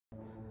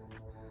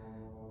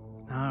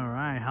All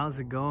right, how's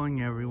it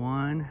going,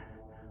 everyone?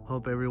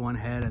 Hope everyone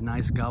had a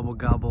nice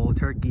gobble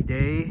turkey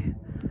day.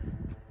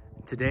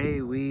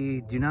 Today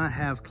we do not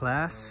have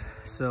class,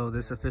 so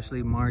this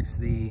officially marks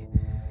the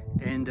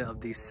end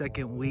of the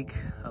second week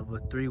of a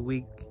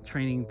 3-week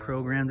training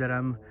program that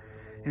I'm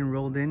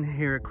enrolled in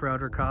here at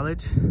Crowder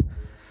College.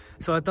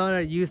 So I thought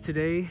I'd use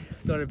today,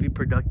 thought it'd be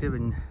productive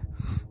and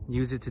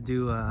use it to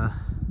do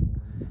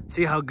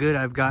see how good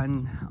I've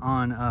gotten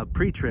on a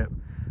pre-trip.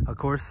 Of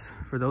course,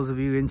 for those of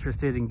you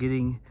interested in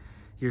getting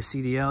your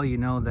CDL, you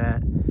know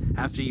that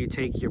after you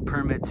take your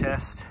permit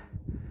test,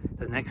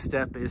 the next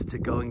step is to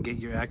go and get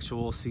your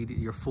actual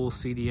your full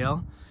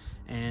CDL.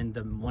 And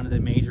one of the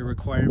major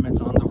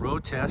requirements on the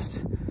road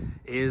test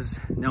is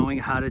knowing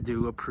how to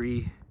do a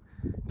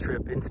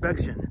pre-trip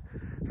inspection.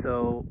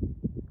 So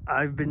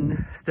I've been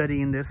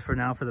studying this for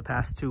the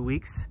past 2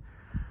 weeks.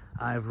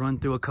 I've run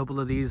through a couple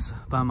of these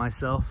by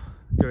myself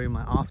during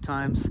my off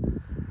times.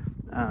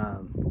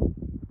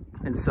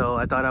 And so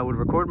I thought I would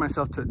record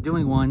myself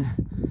doing one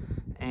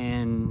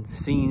and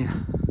seeing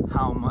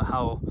how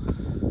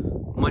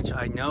much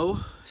I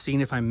know,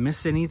 seeing if I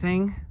miss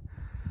anything.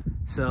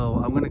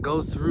 So I'm gonna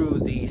go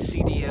through the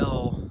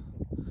CDL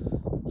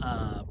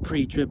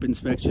pre-trip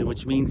inspection,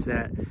 which means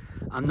that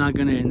I'm not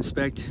gonna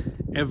inspect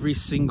every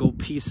single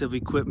piece of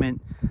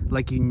equipment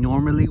like you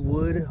normally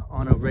would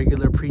on a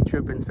regular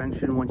pre-trip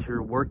inspection once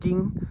you're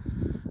working.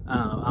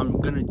 I'm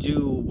gonna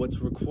do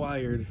what's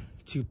required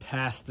to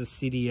pass the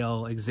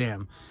CDL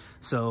exam.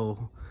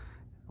 So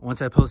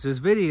once I post this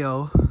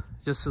video,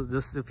 just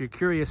if you're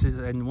curious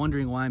and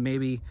wondering why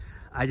maybe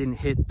I didn't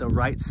hit the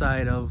right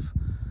side of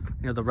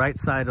the right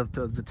side of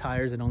the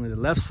tires and only the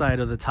left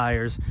side of the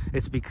tires,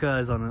 it's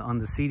because on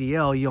the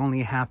CDL you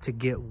only have to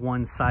get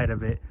one side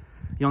of it.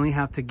 You only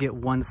have to get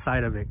one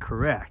side of it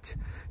correct.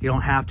 You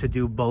don't have to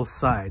do both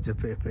sides.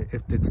 If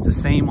it's the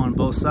same on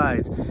both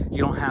sides, you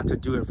don't have to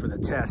do it for the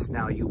test.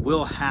 Now, you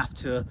will have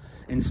to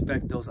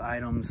inspect those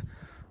items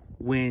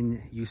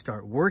when you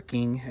start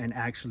working and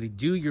actually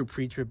do your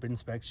pre-trip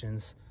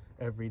inspections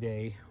every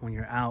day when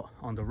you're out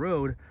on the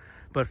road.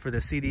 But for the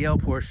CDL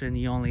portion,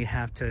 you only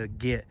have to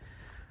get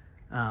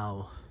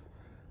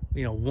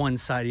one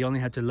side. You only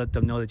have to let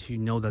them know that you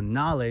know the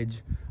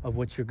knowledge of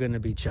what you're going to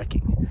be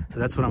checking. So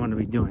that's what I'm going to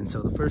be doing.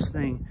 So the first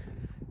thing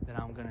that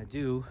I'm going to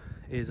do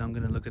is I'm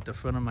going to look at the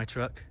front of my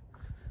truck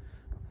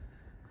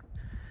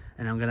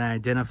and I'm going to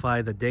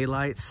identify the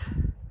daylights,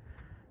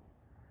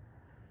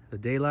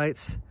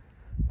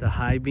 the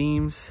high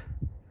beams.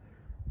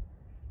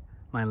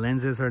 My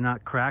lenses are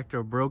not cracked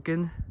or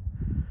broken.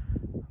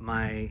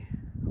 My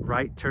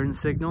right turn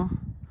signal,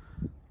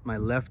 my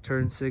left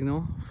turn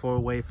signal,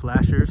 4-way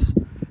flashers,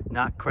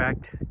 not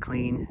cracked,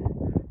 clean,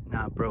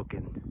 not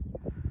broken.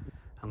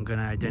 I'm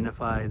gonna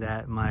identify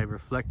that my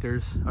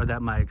reflectors, or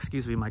that my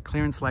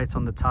clearance lights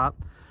on the top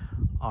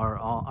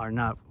are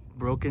not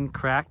broken,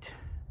 cracked,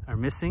 or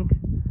missing.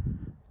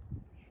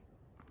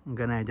 I'm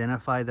gonna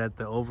identify that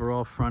the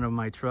overall front of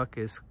my truck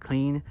is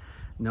clean,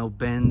 no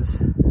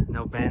bends,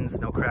 no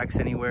cracks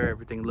anywhere.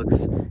 Everything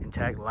looks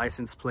intact.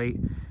 License plate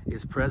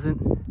is present.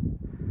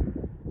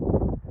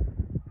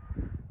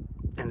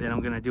 And then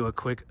I'm gonna do a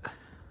quick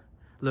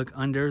look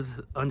under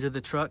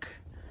the truck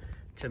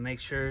to make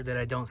sure that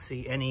I don't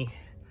see any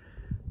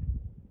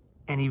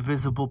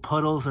visible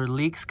puddles or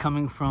leaks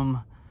coming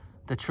from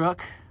the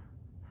truck.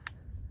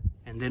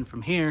 And then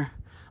from here,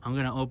 I'm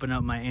gonna open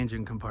up my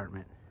engine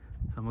compartment.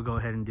 So I'm gonna go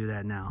ahead and do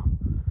that now.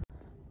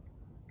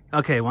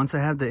 Okay, once I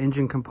have the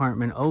engine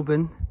compartment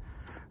open,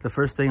 the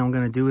first thing I'm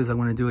gonna do is I'm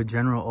gonna do a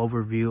general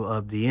overview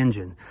of the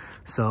engine.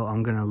 So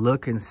I'm gonna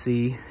look and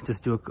see,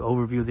 just do an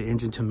overview of the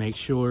engine to make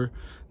sure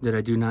that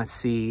I do not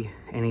see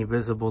any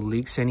visible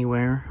leaks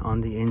anywhere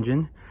on the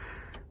engine.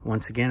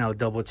 Once again, I'll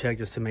double check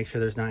just to make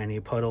sure there's not any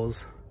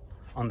puddles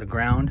on the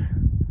ground,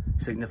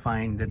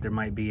 signifying that there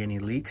might be any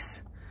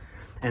leaks.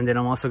 And then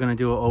I'm also gonna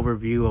do an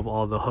overview of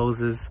all the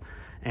hoses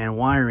and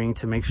wiring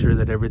to make sure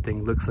that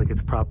everything looks like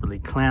it's properly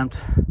clamped,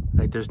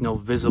 like there's no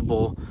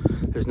visible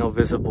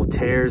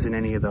tears in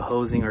any of the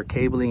hosing or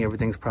cabling.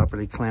 Everything's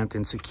properly clamped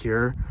and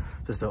secure.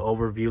 Just an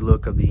overview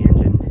look of the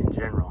engine in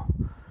general.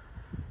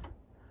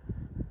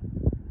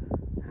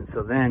 And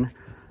so then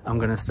I'm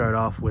gonna start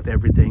off with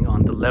everything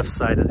on the left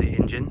side of the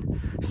engine,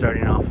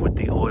 starting off with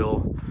the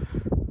oil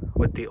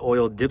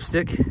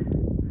dipstick.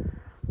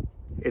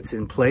 It's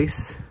in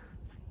place,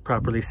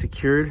 properly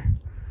secured.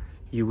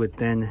 You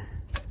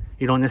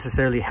don't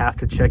necessarily have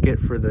to check it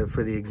for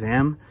the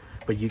exam,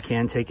 but you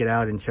can take it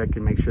out and check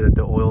and make sure that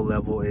the oil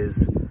level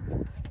is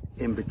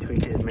in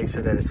between, and make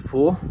sure that it's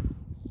full.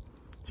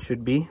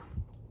 Should be.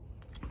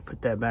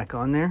 Put that back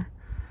on there.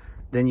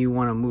 Then you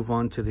want to move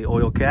on to the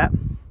oil cap.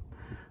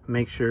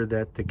 Make sure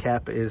that the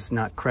cap is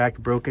not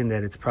cracked, broken,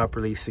 that it's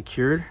properly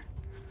secured,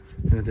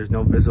 and that there's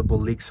no visible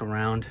leaks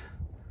around.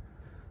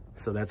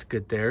 So that's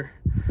good there.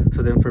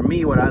 So then for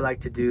me, what I like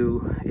to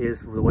do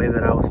is the way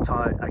that I was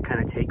taught, I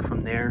kind of take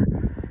from there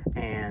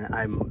and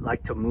I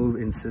like to move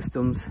in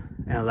systems,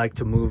 and I like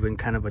to move in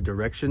kind of a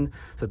direction.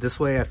 So this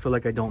way I feel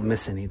like I don't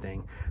miss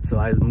anything. So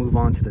I move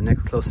on to the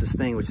next closest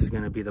thing, which is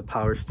going to be the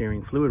power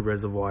steering fluid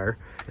reservoir.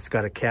 It's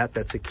got a cap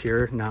that's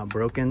secure, not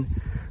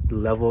broken. The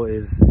level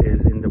is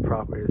in the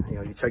proper,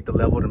 you check the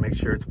level to make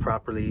sure it's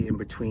properly in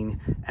between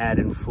add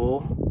and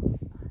full.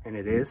 And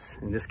it is.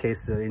 In this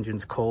case, the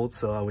engine's cold,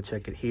 so I would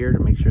check it here to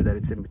make sure that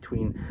it's in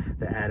between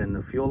the add and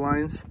the fuel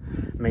lines.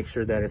 Make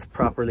sure that it's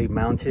properly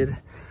mounted,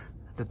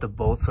 that the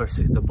bolts are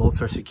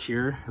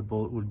secure. The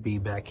bolt would be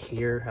back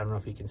here. I don't know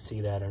if you can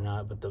see that or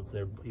not, but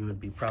it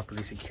would be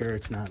properly secure.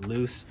 It's not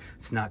loose.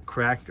 It's not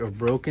cracked or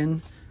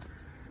broken.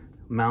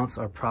 Mounts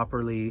are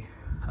properly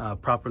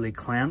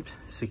clamped,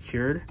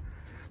 secured.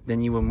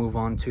 Then you will move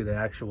on to the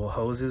actual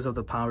hoses of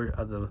the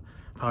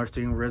power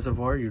steering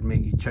reservoir.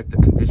 You check the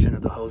condition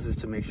of the hoses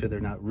to make sure they're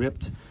not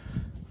ripped,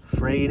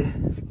 frayed,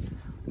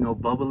 no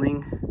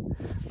bubbling,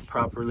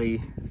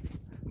 properly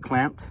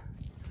clamped,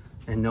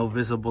 and no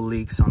visible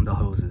leaks on the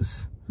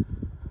hoses.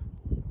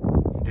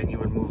 Then you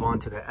would move on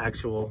to the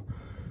actual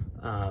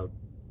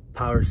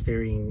power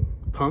steering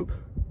pump.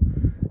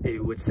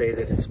 It would say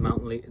that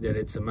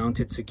it's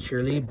mounted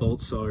securely.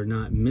 Bolts are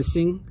not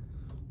missing.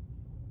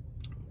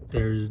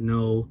 There's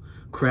no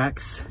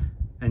cracks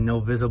and no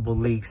visible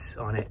leaks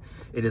on it.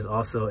 It is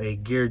also a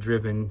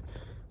gear-driven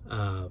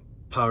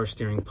power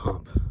steering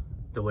pump.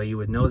 The way you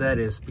would know that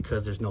is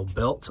because there's no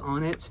belt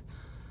on it,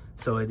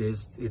 so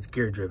it's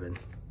gear-driven.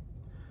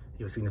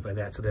 You would signify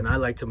that. So then I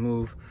like to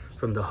move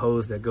from the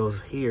hose that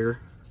goes here,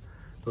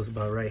 goes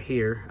about right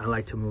here. I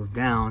like to move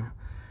down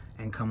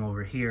and come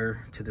over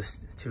here to the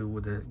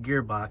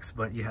gearbox,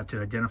 but you have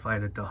to identify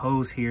that the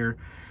hose here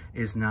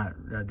is not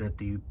that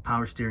the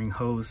power steering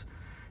hose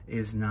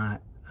is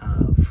not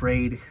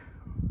frayed,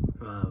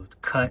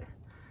 cut,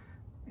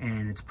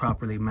 and it's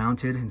properly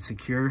mounted and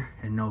secure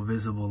and no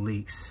visible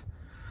leaks.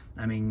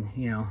 I mean,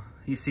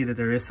 you see that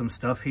there is some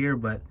stuff here,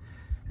 but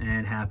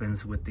it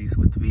happens with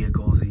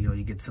vehicles.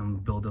 You get some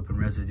buildup and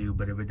residue,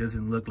 but if it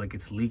doesn't look like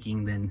it's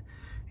leaking, then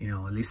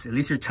at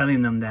least you're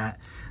telling them that,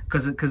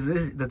 because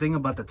the thing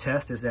about the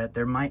test is that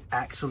there might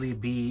actually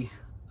be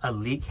a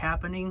leak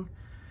happening.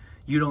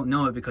 You don't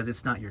know it because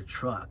it's not your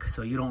truck,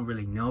 so you don't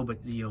really know, but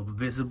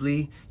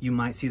visibly you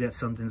might see that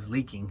something's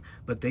leaking,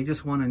 but they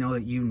just want to know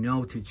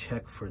that to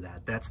check for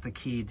that. That's the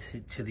key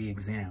to the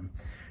exam.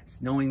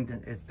 It's knowing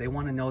that they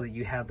want to know that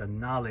you have the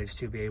knowledge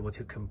to be able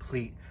to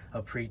complete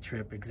a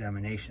pre-trip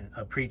examination,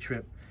 a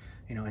pre-trip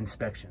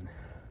inspection.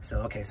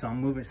 So okay, so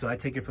I'm moving, so I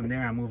take it from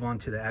there, I move on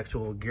to the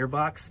actual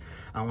gearbox.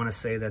 I want to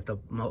say that the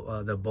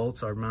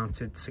bolts are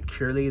mounted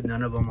securely,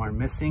 none of them are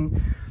missing.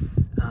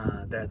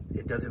 That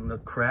it doesn't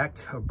look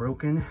cracked or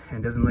broken,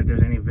 and doesn't look like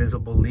there's any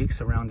visible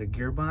leaks around the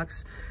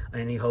gearbox.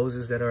 Any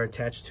hoses that are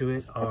attached to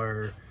it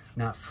are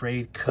not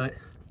frayed, cut,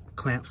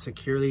 clamped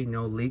securely.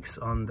 No leaks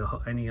on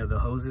any of the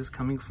hoses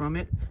coming from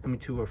it,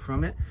 to or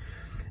from it.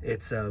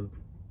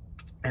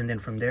 And then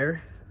from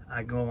there,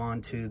 I go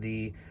on to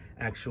the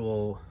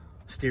actual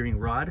steering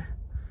rod,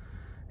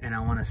 and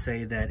I want to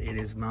say that it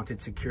is mounted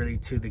securely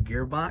to the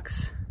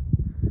gearbox.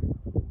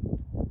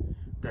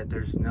 That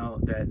there's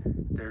no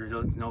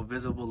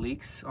visible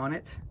leaks on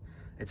it.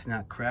 It's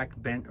not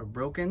cracked, bent, or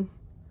broken.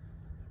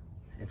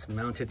 It's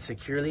mounted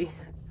securely.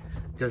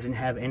 Doesn't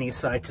have any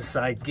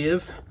side-to-side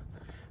give.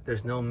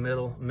 There's no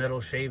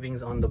metal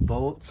shavings on the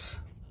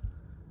bolts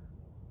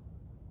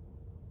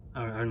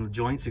or on the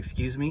joints,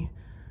 excuse me.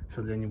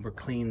 So then we're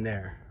clean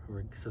there.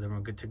 So then we're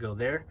good to go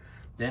there.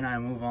 Then I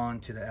move on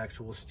to the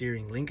actual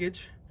steering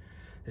linkage.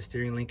 The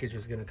steering linkage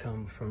is going to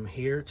come from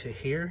here to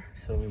here.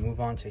 So we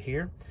move on to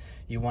here.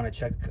 You want to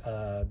check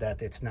that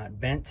it's not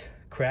bent,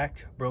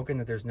 cracked, broken,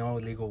 that there's no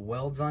illegal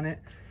welds on it.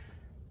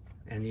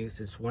 And use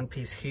this one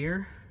piece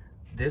here.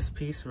 This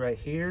piece right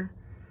here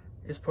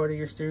is part of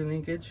your steering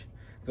linkage.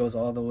 It goes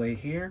all the way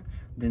here.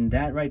 Then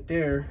that right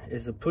there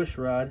is a push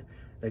rod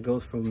that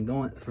goes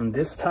from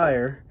this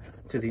tire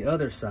to the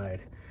other side.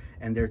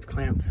 And they're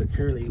clamped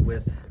securely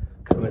with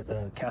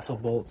castle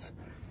bolts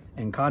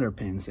and cotter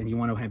pins, and you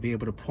want to be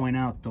able to point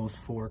out those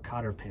 4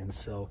 cotter pins.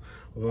 So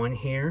one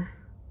here,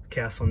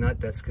 castle nut,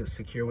 that's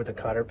secure with a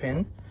cotter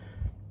pin.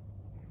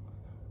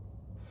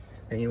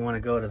 Then you want to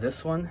go to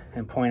this one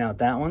and point out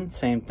that one,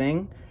 same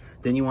thing.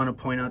 Then you want to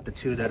point out the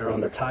 2 that are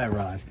on the tie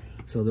rod.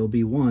 So there'll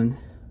be one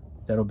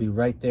that'll be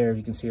right there.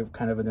 You can see it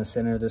kind of in the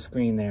center of the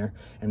screen there,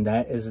 and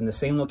that is in the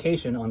same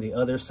location on the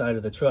other side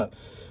of the truck.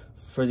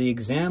 For the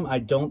exam, I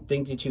don't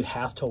think that you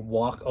have to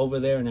walk over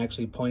there and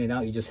actually point it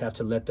out. You just have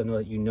to let them know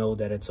that you know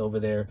that it's over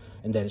there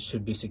and that it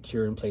should be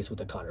secure in place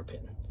with a cotter pin,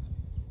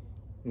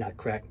 not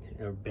cracked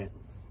or bent.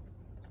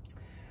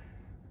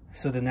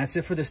 So then that's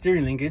it for the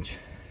steering linkage.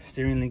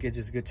 Steering linkage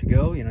is good to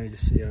go.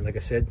 Like I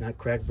said, not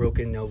cracked,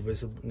 broken, no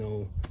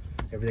visible,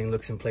 everything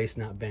looks in place,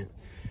 not bent.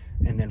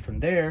 And then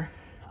from there,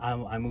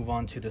 I move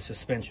on to the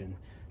suspension,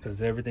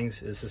 because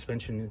everything's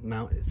suspension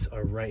mounts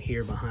are right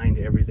here behind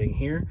everything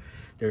here.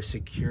 They're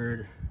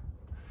secured.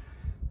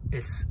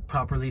 It's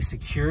properly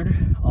secured.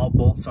 All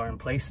bolts are in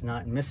place,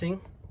 not missing.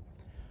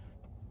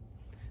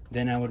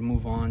 Then I would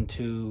move on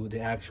to the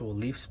actual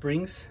leaf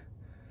springs.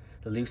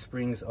 The leaf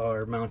springs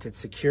are mounted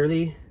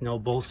securely. No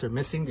bolts are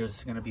missing.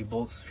 There's going to be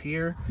bolts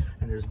here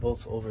and there's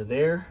bolts over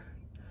there.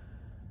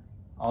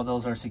 All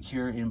those are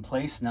secure in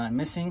place, not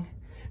missing.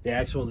 The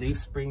actual leaf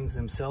springs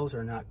themselves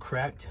are not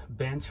cracked,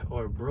 bent,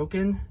 or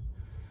broken.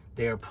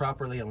 They are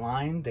properly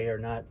aligned. They're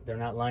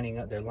not lining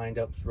up. They're lined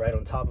up right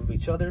on top of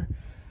each other.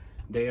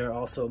 They are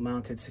also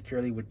mounted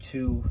securely with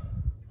two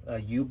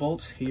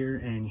U-bolts here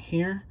and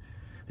here.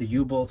 The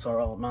U-bolts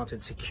are all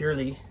mounted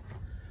securely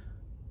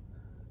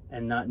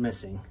and not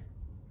missing.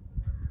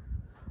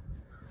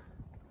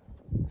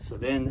 So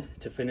then,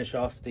 to finish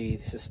off the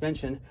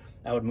suspension,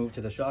 I would move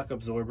to the shock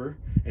absorber.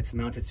 It's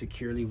mounted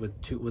securely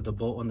with a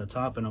bolt on the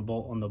top and a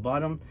bolt on the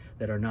bottom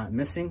that are not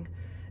missing,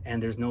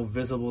 and there's no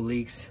visible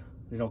leaks.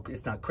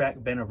 It's not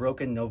cracked, bent, or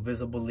broken. No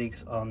visible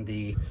leaks on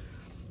the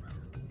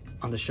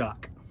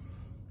shock.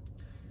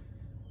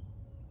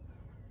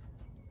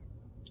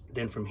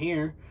 Then from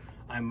here,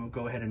 I'm gonna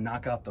go ahead and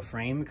knock out the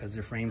frame because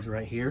the frame's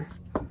right here.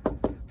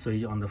 So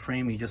on the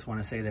frame, you just want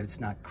to say that it's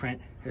not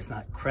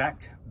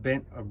cracked,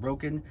 bent, or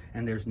broken,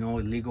 and there's no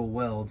illegal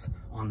welds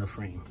on the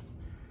frame.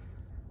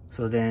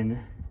 So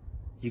then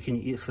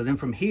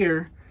from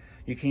here,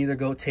 you can either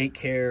go take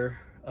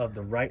care of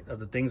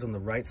the things on the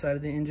right side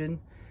of the engine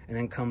and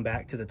then come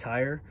back to the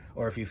tire,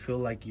 or if you feel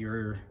like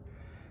you're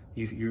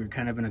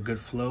kind of in a good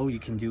flow, you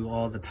can do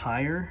all the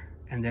tire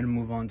and then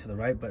move on to the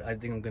right. But I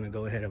think I'm gonna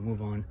go ahead and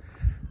move on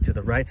to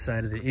the right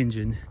side of the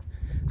engine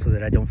so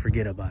that I don't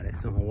forget about it.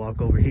 So I'm gonna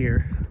walk over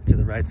here to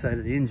the right side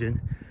of the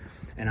engine,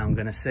 and I'm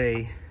gonna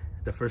say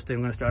the first thing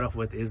I'm gonna start off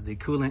with is the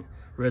coolant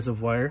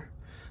reservoir.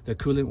 The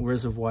coolant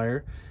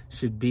reservoir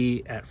should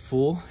be at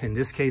full. In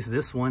this case,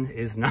 this one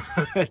is not.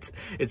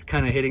 It's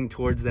kind of hitting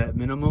towards that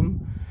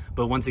minimum.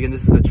 But once again,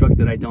 this is a truck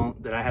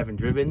that I haven't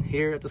driven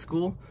here at the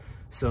school.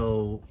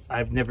 So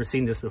I've never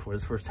seen this before.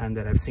 It's the first time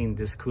that I've seen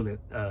this coolant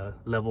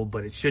level,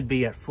 but it should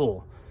be at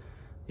full.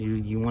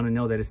 You want to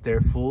know that it's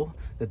there full,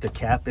 that the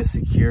cap is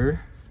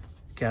secure,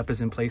 cap is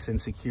in place and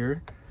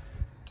secure,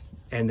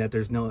 and that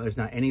there's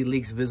not any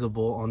leaks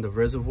visible on the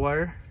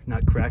reservoir,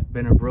 not cracked,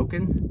 bent, or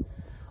broken.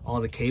 All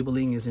the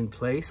cabling is in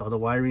place, all the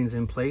wiring is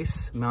in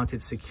place,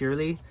 mounted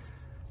securely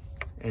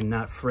and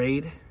not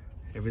frayed.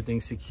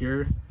 Everything's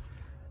secure.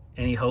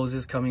 Any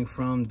hoses coming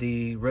from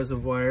the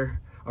reservoir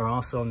are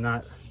also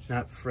not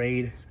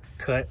frayed,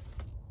 cut,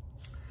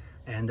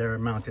 and they're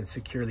mounted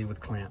securely with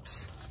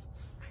clamps.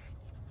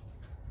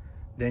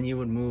 Then you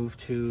would move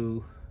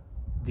to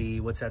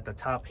what's at the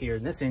top here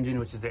in this engine,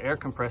 which is the air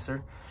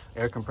compressor.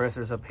 Air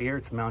compressor is up here.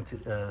 It's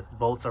mounted,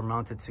 bolts are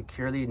mounted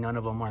securely. None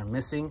of them are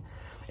missing.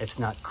 It's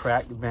not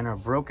cracked, bent, or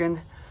broken.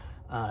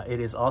 It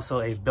is also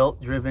a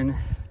belt-driven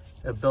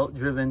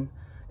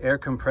air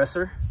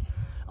compressor.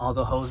 All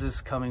the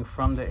hoses coming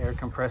from the air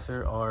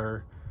compressor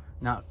are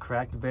not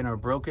cracked, bent, or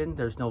broken.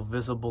 There's no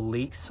visible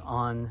leaks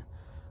on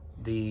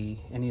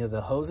any of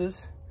the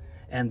hoses,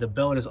 and the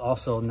belt is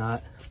also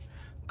not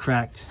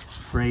cracked,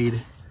 frayed,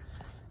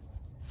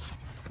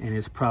 and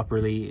it's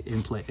properly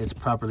in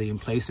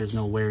place. There's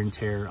no wear and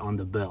tear on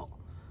the belt.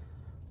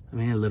 I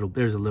mean,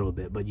 there's a little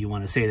bit, but you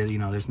want to say that,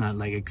 there's not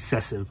like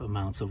excessive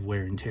amounts of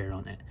wear and tear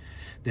on it.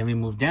 Then we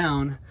move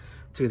down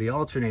to the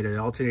alternator.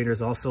 The alternator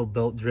is also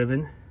belt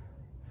driven.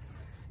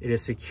 It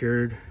is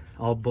secured.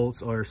 All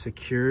bolts are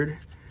secured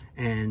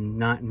and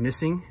not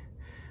missing.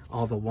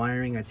 All the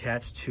wiring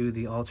attached to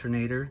the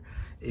alternator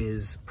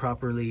is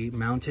properly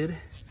mounted.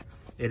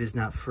 It is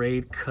not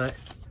frayed, cut,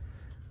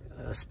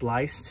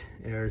 spliced.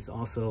 There's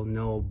also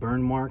no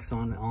burn marks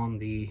on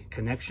the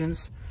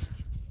connections.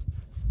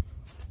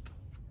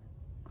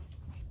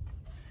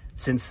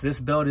 Since this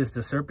belt is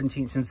the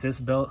serpentine, since this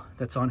belt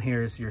that's on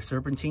here is your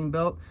serpentine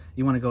belt,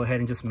 you want to go ahead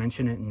and just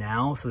mention it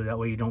now so that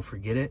way you don't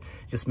forget it.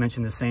 Just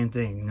mention the same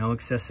thing. No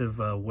excessive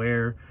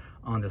wear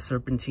on the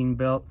serpentine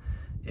belt.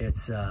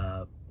 It's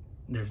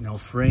there's no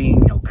fraying,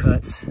 no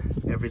cuts.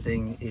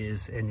 Everything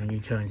is, and then you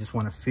kind of just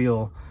want to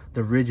feel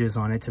the ridges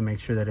on it to make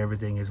sure that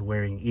everything is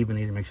wearing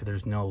evenly, to make sure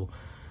there's no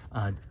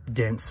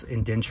dents,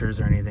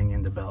 indentures, or anything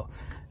in the belt.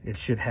 It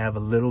should have a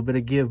little bit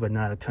of give, but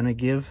not a ton of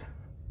give.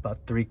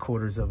 About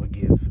 3/4 of a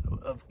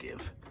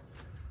give.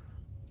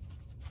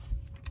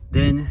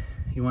 Then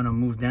you want to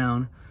move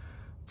down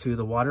to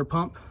the water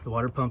pump. The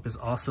water pump is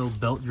also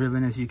belt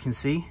driven, as you can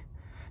see.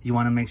 You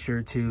want to make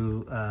sure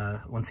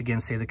to once again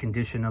say the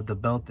condition of the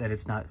belt, that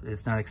it's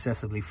not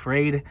excessively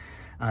frayed.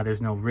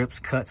 There's no rips,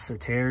 cuts, or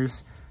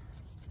tears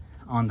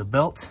on the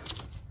belt.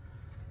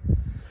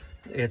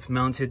 It's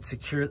mounted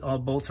secure. All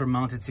bolts are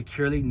mounted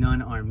securely.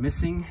 None are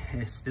missing.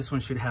 This one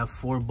should have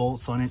 4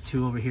 bolts on it,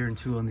 2 over here and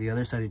 2 on the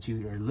other side, that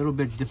you are a little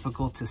bit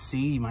difficult to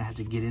see. You might have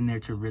to get in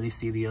there to really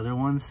see the other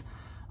ones.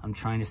 I'm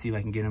trying to see if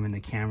I can get them in the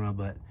camera,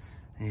 but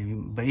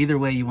either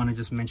way, you want to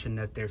just mention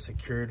that they're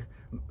secured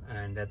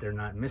and that they're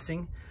not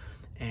missing,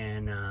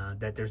 and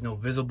that there's no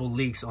visible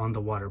leaks on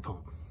the water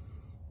pump.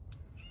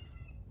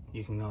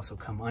 You can also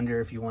come under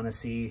if you want to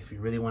see, if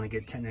you really want to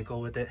get technical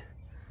with it.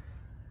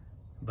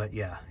 But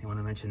yeah, you want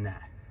to mention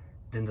that.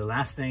 then the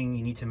last thing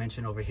you need to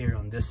mention over here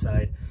on this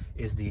side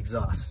is the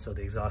exhaust. So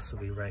the exhaust will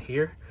be right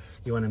here.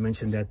 You want to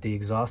mention that the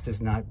exhaust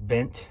is not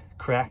bent,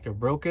 cracked, or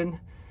broken,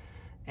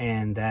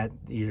 and that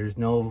there's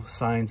no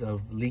signs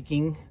of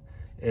leaking.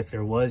 If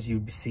there was,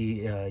 you'd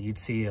see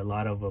a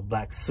lot of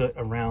black soot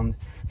around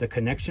the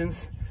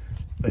connections,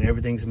 but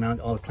everything's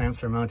mounted, all the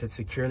clamps are mounted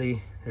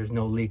securely. There's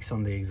no leaks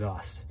on the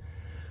exhaust.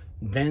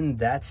 Then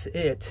that's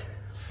it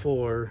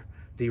for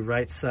the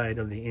right side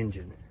of the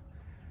engine.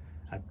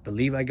 I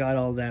believe I got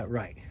all that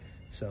right.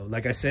 So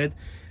like I said,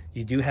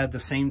 you do have the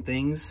same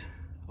things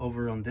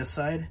over on this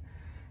side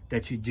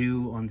that you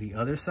do on the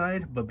other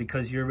side, but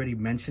because you already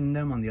mentioned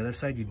them on the other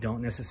side, you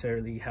don't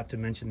necessarily have to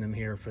mention them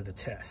here for the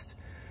test.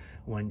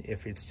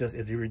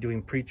 If you were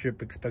doing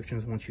pre-trip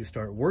inspections once you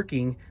start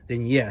working,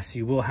 then yes,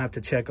 you will have to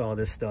check all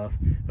this stuff,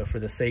 but for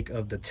the sake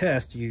of the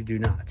test, you do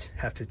not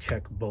have to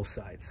check both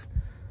sides.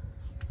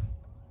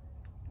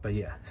 But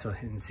yeah, so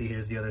you can see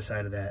here's the other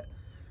side of that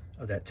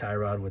tie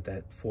rod with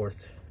that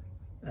fourth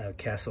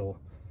castle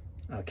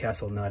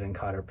nut and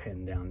cotter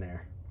pin down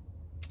there.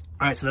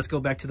 All right, so let's go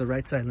back to the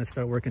right side and let's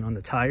start working on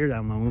the tire.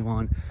 I'm gonna move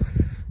on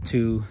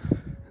to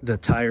the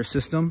tire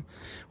system,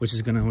 which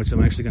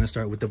I'm actually gonna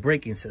start with the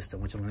braking system,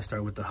 which I'm gonna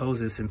start with the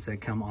hoses since they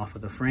come off of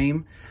the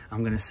frame.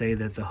 I'm gonna say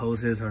that the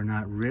hoses are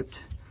not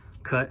ripped,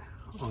 cut,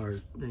 or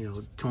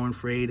torn,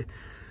 frayed,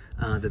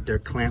 that they're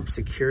clamped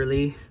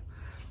securely,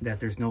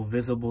 that there's no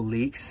visible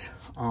leaks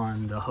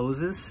on the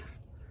hoses.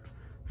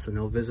 So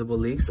no visible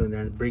leaks. So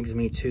that brings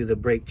me to the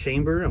brake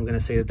chamber. I'm gonna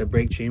say that the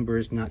brake chamber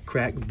is not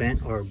cracked,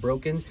 bent, or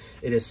broken.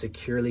 It is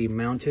securely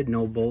mounted.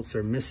 No bolts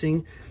are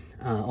missing.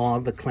 All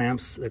the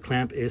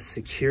clamp is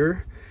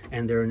secure,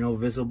 and there are no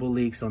visible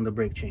leaks on the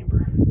brake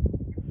chamber.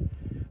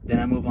 Then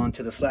I move on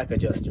to the slack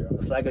adjuster. On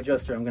the slack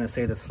adjuster, I'm gonna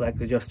say the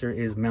slack adjuster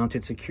is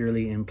mounted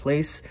securely in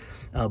place.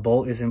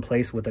 Bolt is in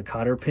place with a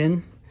cotter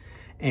pin.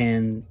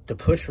 And the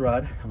push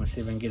rod, I'm gonna see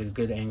if I can get a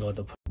good angle at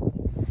the push.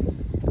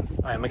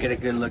 All right, I'm gonna get a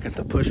good look at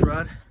the push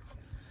rod.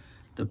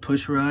 The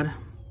push rod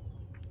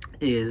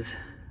is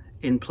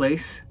in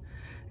place.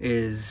 It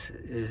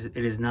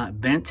is not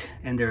bent,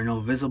 and there are no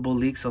visible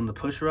leaks on the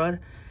push rod.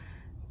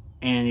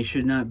 And you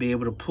should not be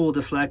able to pull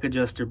the slack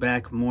adjuster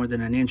back more than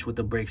an inch with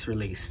the brakes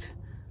released.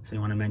 So you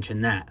want to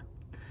mention that.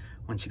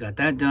 Once you got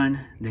that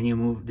done, then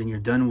you're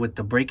done with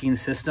the braking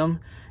system.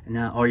 And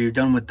now, or you're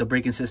done with the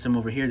braking system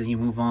over here, then you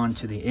move on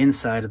to the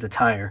inside of the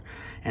tire.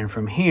 And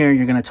from here,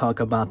 you're going to talk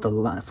about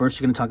first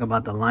you're going to talk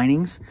about the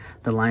linings.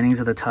 The linings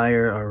of the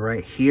tire are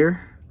right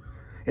here.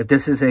 If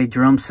this is a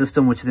drum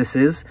system, which this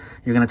is,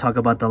 you're going to talk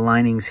about the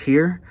linings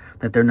here,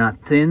 that they're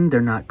not thin, they're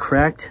not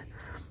cracked,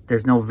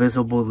 there's no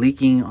visible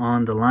leaking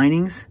on the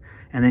linings.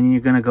 And then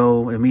you're going to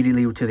go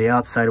immediately to the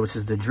outside, which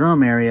is the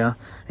drum area,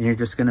 and you're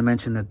just going to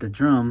mention that the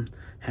drum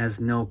has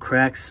no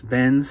cracks,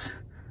 bends,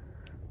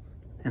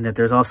 and that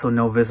there's also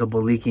no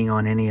visible leaking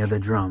on any of the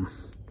drum.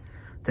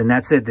 Then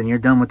that's it. Then you're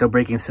done with the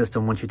braking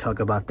system once you talk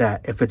about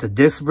that. If it's a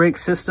disc brake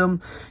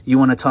system, you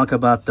want to talk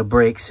about the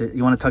brakes.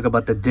 You want to talk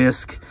about the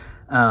disc.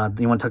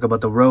 You want to talk about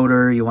the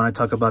rotor. You want to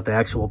talk about the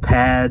actual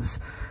pads.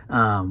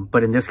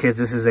 But in this case,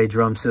 this is a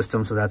drum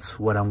system, so that's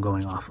what I'm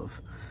going off of.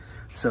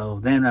 So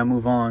then I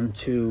move on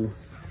to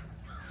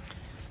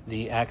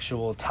the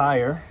actual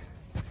tire,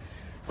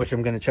 which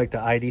I'm going to check the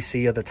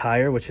IDC of the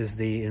tire, which is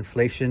the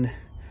inflation,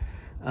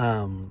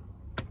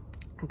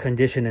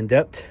 condition, and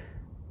depth.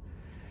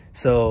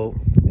 So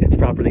it's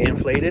properly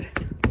inflated.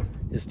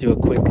 Just do a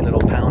quick little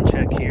pound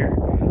check here.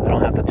 I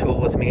don't have the tool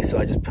with me, so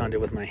I just pound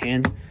it with my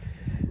hand.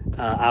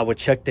 I would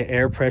check the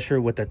air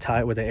pressure with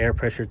the air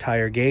pressure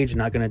tire gauge.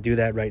 Not going to do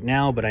that right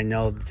now, but I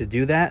know to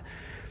do that.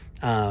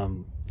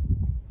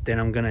 Then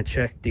I'm going to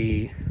check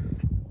the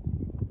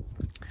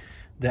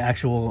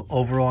actual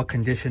overall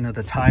condition of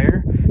the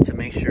tire to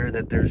make sure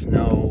that there's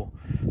no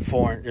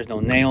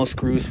nails,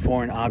 screws,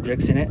 foreign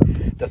objects in it.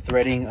 The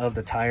threading of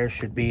the tire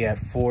should be at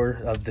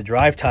the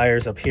drive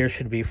tires up here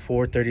should be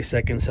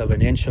 4/32 of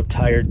an inch of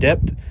tire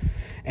depth,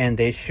 and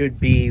they should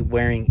be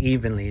wearing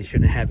evenly. It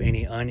shouldn't have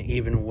any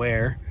uneven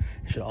wear.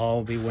 It should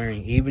all be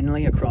wearing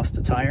evenly across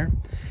the tire.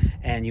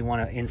 And you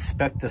want to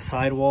inspect the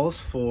sidewalls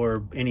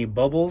for any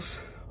bubbles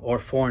or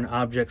foreign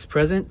objects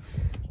present.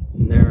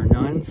 There are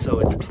none, so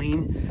it's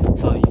clean.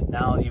 So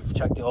now you've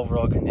checked the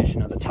overall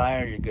condition of the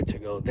tire, you're good to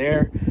go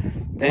there.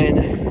 Then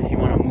you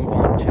want to move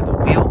on to the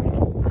wheel,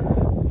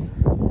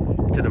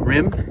 to the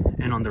rim,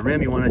 and on the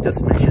rim you want to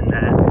just mention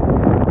that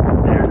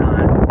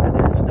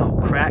there's no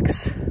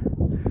cracks,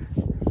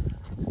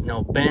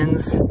 no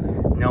bends,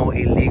 no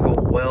illegal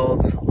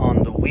welds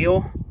on the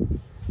wheel.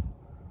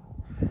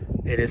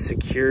 It is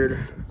secured.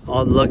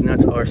 All lug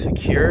nuts are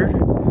secured.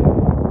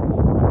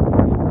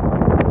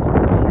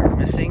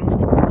 Missing,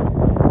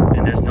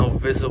 and there's no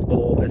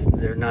visible,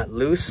 they're not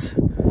loose,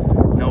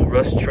 no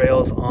rust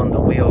trails on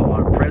the wheel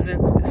are present,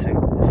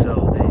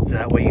 so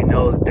that way you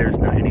know that there's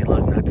not any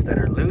lug nuts that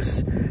are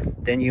loose.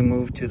 Then you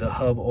move to the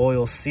hub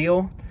oil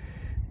seal.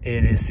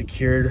 It is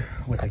secured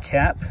with a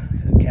cap.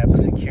 The cap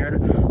is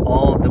secured.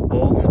 All the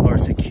bolts are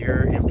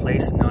secure in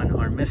place, none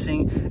are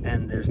missing,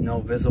 and there's no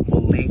visible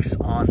leaks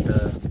on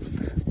the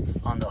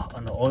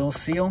oil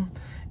seal,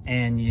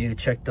 and you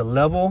check the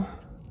level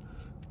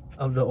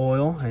of the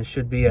oil, and it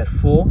should be at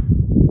full.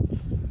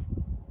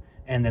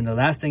 And then the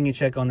last thing you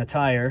check on the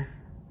tire,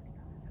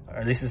 or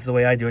at least this is the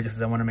way I do it, just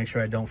because I want to make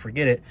sure I don't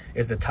forget it,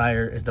 is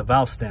the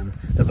valve stem.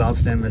 The valve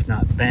stem is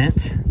not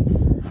bent,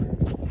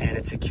 and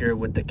it's secured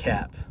with the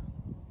cap.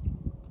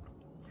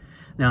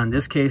 Now in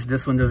this case,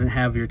 this one doesn't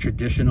have your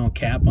traditional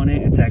cap on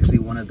it. It's actually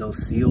one of those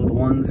sealed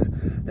ones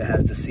that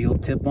has the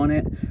sealed tip on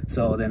it.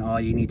 So then all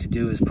you need to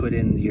do is put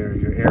in your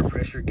air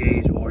pressure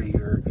gauge or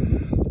your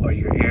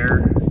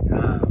air,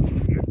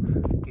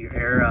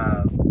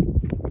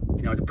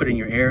 you know, to put in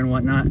your air and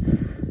whatnot.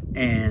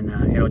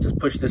 And it'll just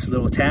push this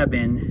little tab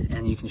in,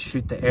 and you can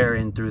shoot the air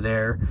in through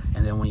there.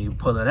 And then when you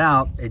pull it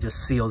out, it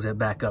just seals it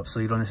back up.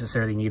 So you don't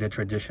necessarily need a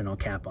traditional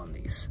cap on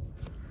these.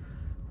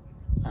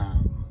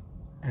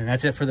 And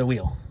that's it for the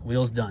wheel.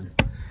 Wheel's done.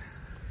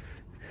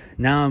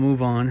 Now I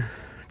move on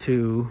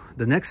to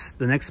the next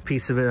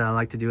piece of it. I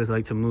like to do is I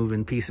like to move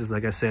in pieces,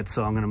 like I said.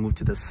 So I'm going to move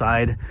to the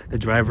side, the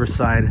driver's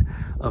side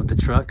of the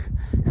truck.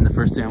 And the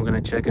first thing I'm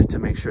going to check is to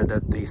make sure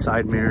that the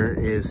side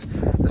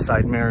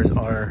mirrors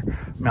are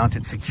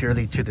mounted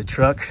securely to the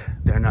truck.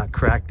 They're not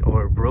cracked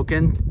or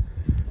broken.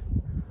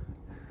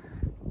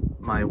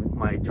 My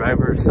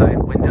driver's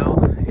side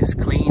window is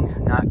clean,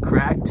 not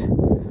cracked.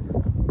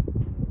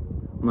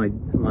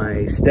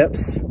 My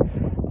steps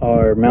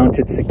are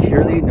mounted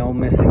securely, no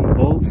missing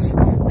bolts.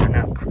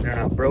 They're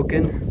not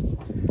broken.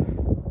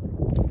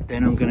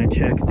 Then I'm going to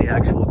check the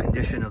actual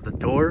condition of the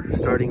door,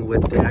 starting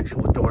with the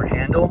actual door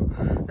handle.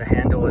 The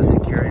handle is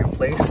secure in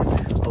place,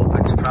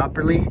 opens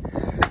properly.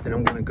 Then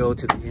I'm going to go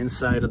to the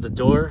inside of the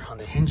door on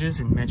the hinges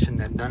and mention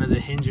that none of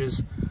the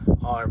hinges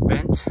are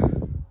bent.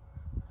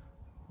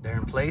 They're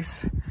in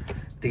place.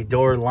 The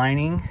door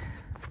lining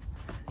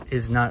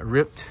is not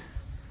ripped,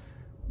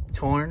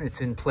 torn.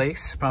 It's in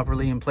place,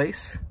 properly in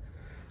place.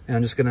 And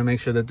I'm just going to make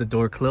sure that the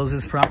door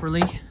closes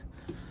properly,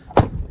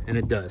 and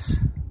it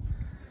does.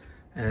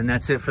 And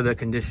that's it for the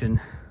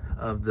condition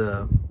of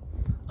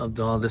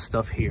all this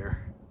stuff here.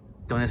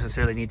 Don't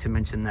necessarily need to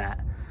mention that,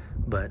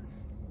 but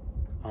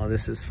all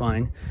this is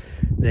fine.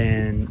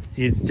 Then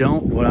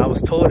what I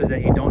was told is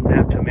that you don't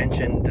have to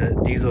mention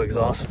the diesel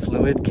exhaust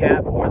fluid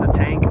cap or the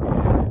tank.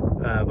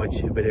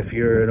 But if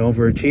you're an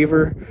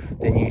overachiever,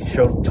 then you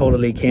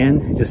totally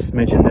can. Just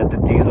mention that the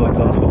diesel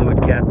exhaust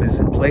fluid cap is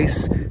in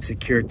place,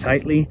 secured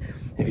tightly.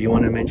 If you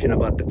want to mention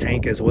about the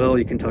tank as well,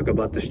 you can talk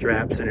about the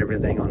straps and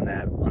everything on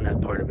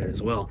that part of it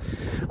as well.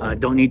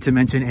 Don't need to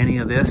mention any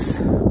of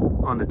this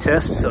on the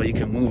test, so you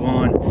can move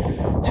on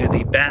to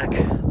the back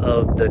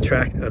of the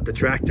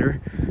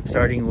tractor,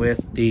 starting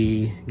with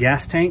the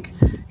gas tank.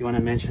 You want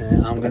to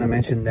mention, I'm going to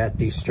mention that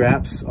the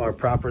straps are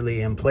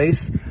properly in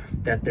place,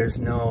 that there's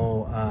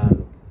no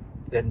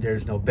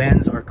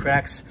bends or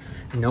cracks,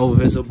 no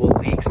visible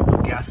leaks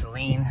of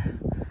gasoline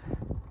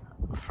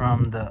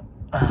from the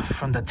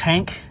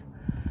tank.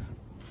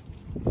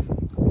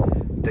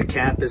 The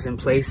cap is in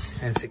place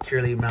and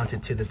securely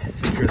mounted to the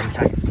securely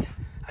tightened.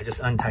 I just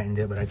untightened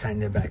it, but I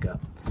tightened it back up.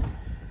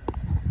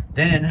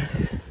 Then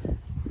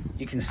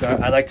you can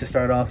start. I like to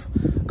start off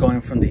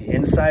going from the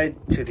inside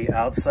to the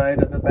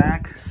outside of the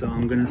back. So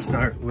I'm gonna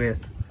start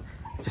with,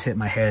 just hit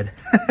my head.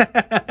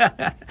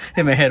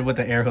 Hit my head with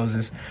the air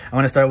hoses. I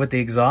want to start with the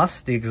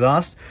exhaust. The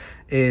exhaust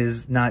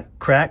is not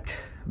cracked,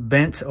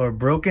 bent, or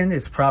broken.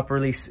 It's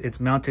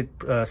mounted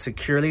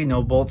securely.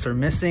 No bolts are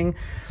missing.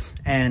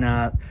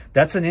 And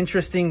that's an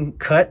interesting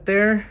cut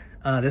there.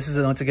 This is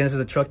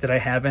a truck that I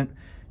haven't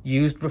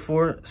used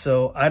before,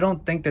 so I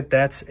don't think that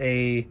that's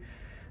a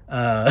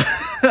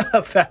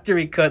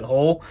factory cut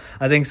hole.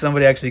 I think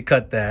somebody actually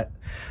cut that.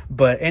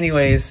 But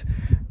anyways,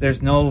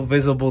 there's no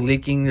visible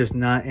leaking. There's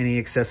not any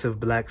excessive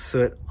black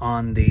soot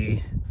on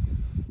the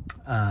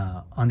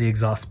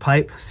exhaust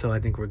pipe, so I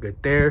think we're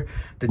good there.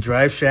 The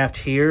drive shaft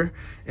here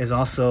is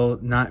also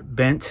not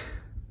bent,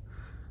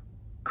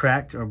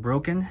 cracked, or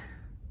broken.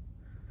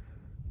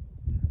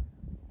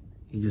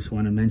 You just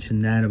want to mention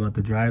that about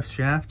the drive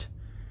shaft.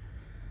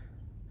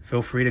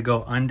 Feel free to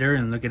go under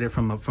and look at it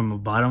from a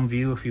bottom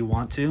view if you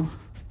want to,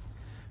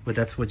 but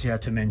that's what you have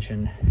to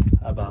mention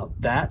about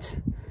that.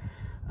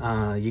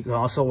 You can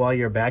also, while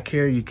you're back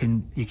here, you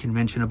can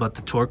mention about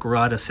the torque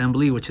rod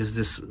assembly, which is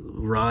this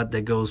rod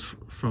that goes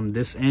from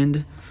this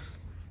end,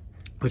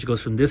 which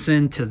goes from this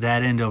end to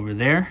that end over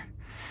there.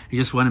 You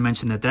just want to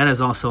mention that that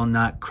is also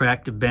not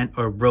cracked, bent,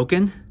 or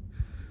broken.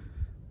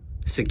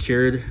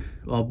 Secured,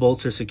 all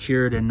bolts are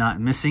secured and not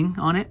missing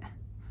on it.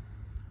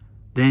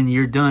 Then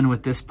you're done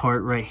with this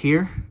part right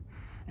here,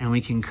 and we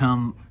can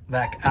come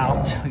back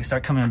out. We can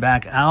start coming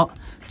back out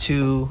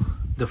to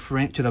the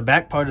frame, to the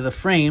back part of the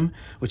frame,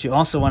 which you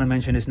also want to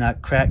mention is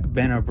not cracked,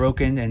 bent, or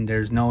broken, and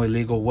there's no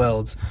illegal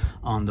welds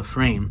on the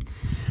frame.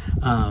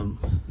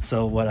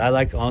 So what I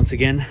like, once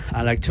again,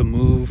 I like to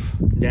move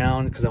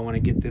down because I want to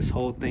get this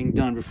whole thing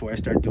done before I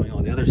start doing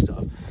all the other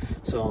stuff.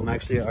 So I'm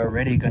actually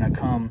already going to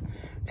come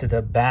to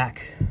the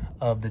back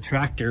of the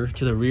tractor,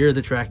 to the rear of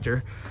the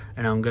tractor,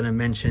 and I'm going to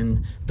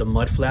mention the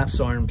mud flaps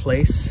are in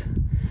place.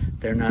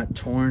 They're not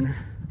torn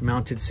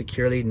mounted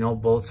securely, no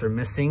bolts are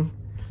missing.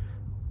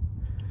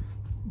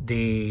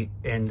 The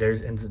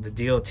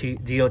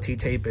DOT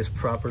tape is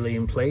properly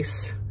in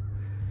place.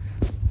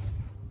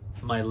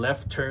 My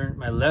left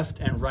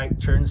and right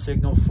turn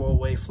signal,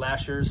 four-way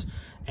flashers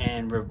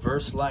and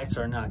reverse lights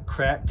are not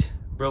cracked,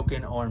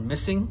 broken, or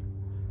missing.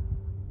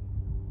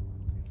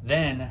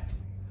 Then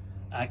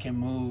I can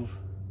move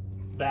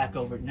back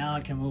over. Now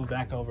I can move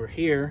back over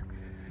here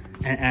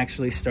and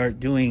actually start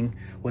doing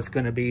what's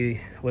going to be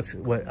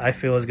what I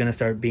feel is going to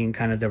start being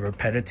kind of the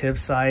repetitive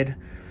side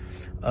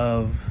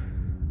of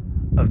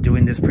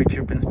doing this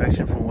pre-trip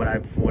inspection. From what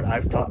I've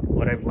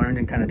learned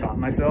and kind of taught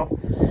myself,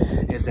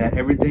 is that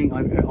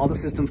all the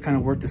systems kind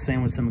of work the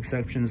same, with some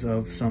exceptions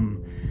of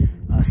some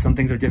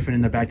things are different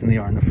in the back than they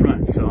are in the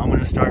front. So I'm going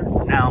to start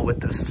now with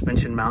the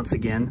suspension mounts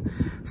again.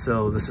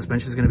 So the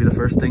suspension is going to be the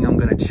first thing I'm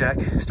going to check,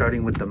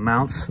 starting with the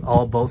mounts.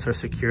 All bolts are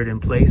secured in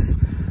place,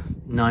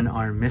 none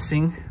are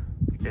missing,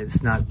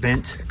 it's not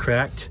bent,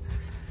 cracked,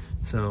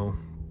 so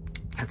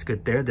that's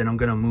good there. Then I'm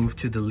going to move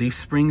to the leaf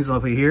springs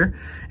over here,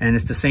 and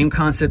it's the same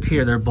concept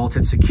here. They're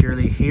bolted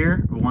securely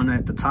here, one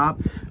at the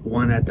top,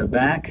 one at the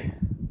back.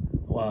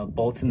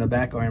 Bolts in the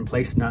back are in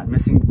place, not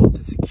missing,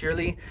 bolted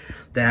securely.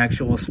 The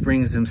actual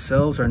springs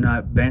themselves are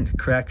not bent,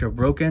 cracked, or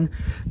broken.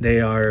 They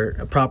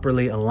are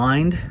properly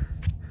aligned,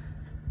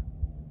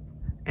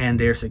 and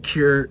they're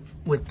secure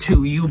with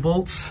 2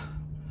 U-bolts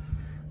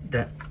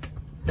that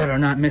are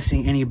not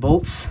missing any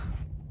bolts,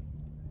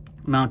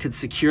 mounted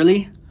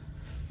securely.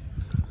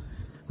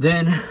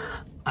 Then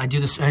I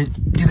do the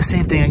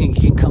same thing. You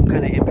can come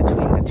kind of in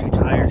between the 2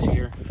 tires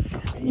here,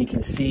 and you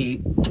can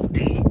see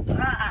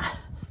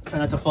try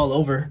not to fall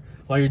over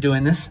while you're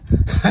doing this.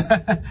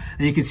 And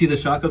you can see the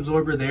shock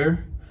absorber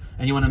there.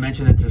 And you want to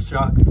mention that the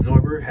shock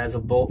absorber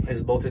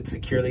is bolted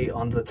securely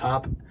on the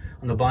top,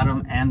 on the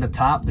bottom and the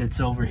top.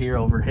 It's over here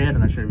overhead. I'm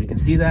not sure if you can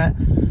see that,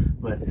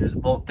 but there's a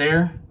bolt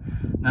there.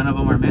 None of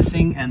them are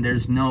missing, and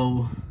it's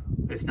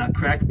not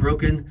cracked,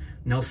 broken,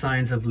 no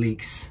signs of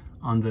leaks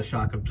on the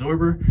shock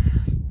absorber.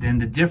 Then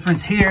the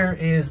difference here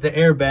is the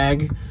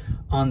airbag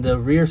on the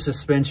rear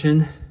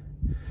suspension.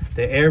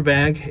 The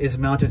airbag is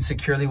mounted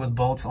securely with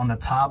bolts on the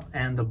top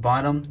and the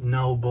bottom.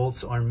 No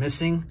bolts are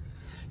missing.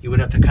 You would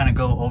have to kind of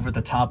go over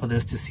the top of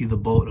this to see the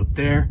bolt up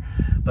there,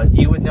 but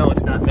you would know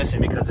it's not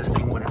missing because this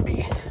thing wouldn't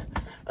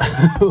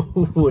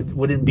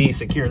be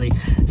securely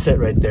set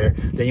right there.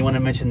 Then you want to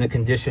mention the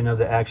condition of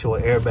the actual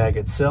airbag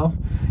itself.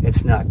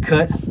 It's not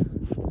cut.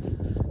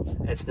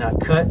 It's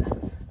not cut,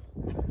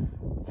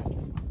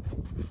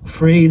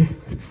 frayed,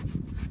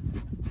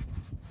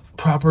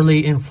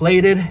 properly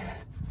inflated,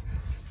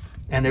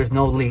 and there's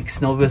no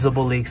leaks, no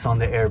visible leaks on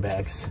the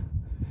airbags.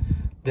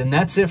 Then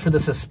that's it for the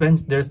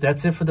suspension.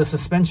 That's it for the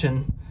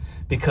suspension,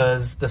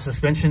 because the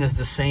suspension is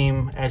the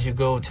same as you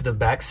go to the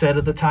back set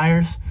of the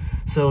tires.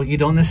 So you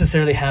don't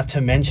necessarily have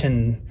to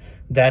mention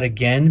that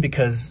again,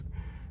 because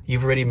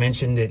you've already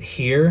mentioned it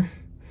here.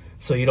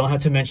 So you don't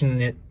have to mention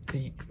it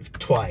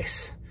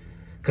twice,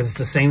 because it's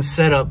the same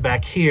setup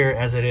back here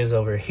as it is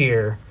over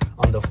here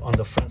on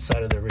the front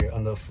side of the rear,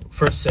 on the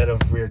first set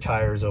of rear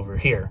tires over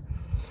here.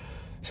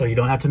 So you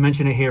don't have to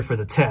mention it here for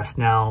the test.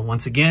 Now,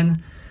 once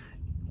again,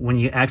 when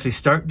you actually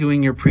start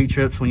doing your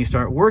pre-trips, when you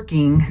start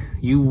working,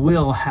 you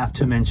will have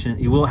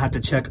to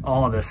check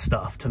all of this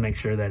stuff to make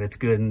sure that it's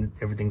good and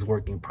everything's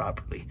working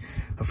properly.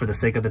 But for the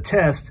sake of the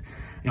test,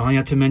 you only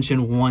have to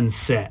mention one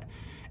set.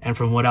 And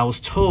from what I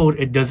was told,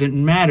 it doesn't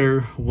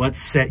matter what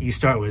set you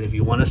start with. If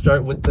you want to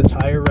start with the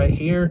tire right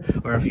here,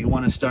 or if you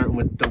want to start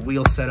with the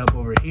wheel setup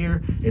over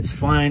here, it's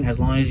fine, as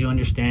long as you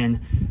understand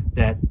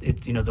that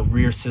it's, the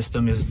rear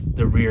system is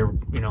the rear,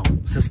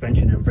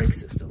 suspension and brake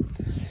system.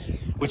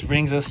 Which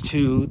brings us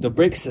to the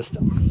brake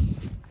system.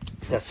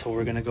 That's where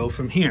we're going to go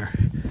from here.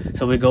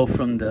 So we go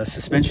from the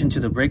suspension to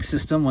the brake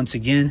system. Once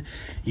again,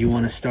 I'm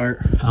going to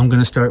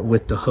start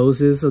with the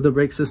hoses of the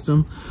brake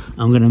system.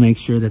 I'm going to make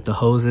sure that the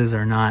hoses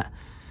are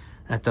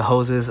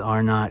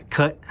not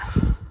cut,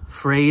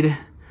 frayed,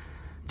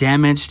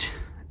 damaged.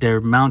 They're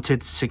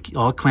mounted,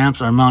 all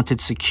clamps are mounted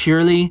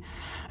securely,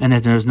 and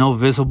that there's no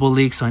visible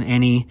leaks on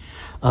any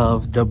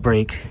of the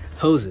brake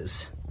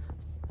hoses.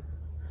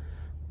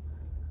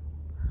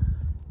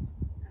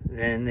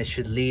 Then this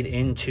should lead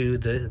into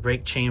the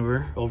brake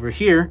chamber over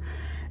here,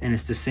 and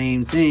it's the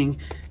same thing.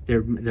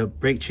 The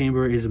brake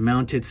chamber is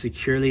mounted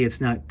securely. It's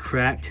not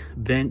cracked,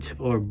 bent,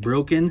 or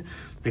broken.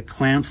 The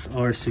clamps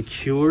are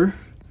secure,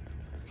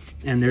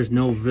 and there's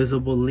no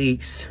visible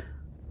leaks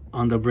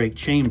on the brake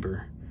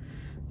chamber.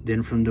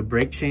 Then from the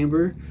brake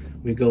chamber,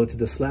 we go to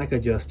the slack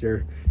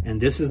adjuster,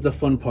 and this is the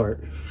fun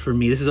part for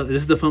me. This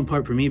is the fun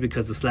part for me,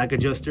 because the slack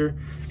adjuster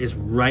is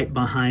right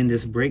behind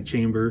this brake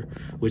chamber,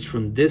 which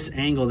from this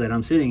angle that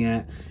I'm sitting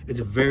at,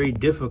 it's very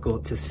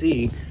difficult to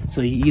see.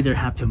 So you either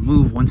have to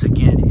move once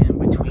again in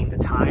between the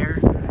tire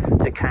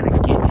to kind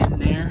of get in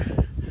there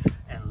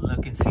and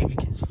look and see if you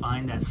can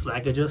find that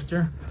slack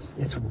adjuster.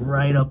 It's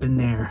right up in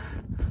there.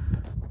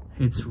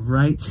 It's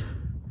right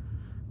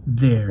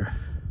there.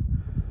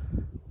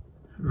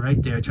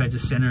 Right there. I tried to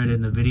center it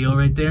in the video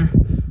right there.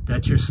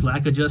 That's your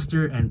slack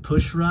adjuster and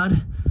push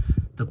rod.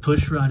 The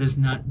push rod is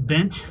not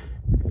bent.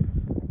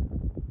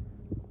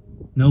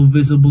 No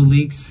visible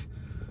leaks.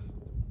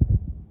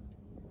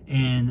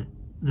 And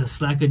the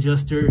slack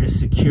adjuster is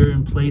secure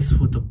in place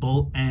with the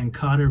bolt and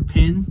cotter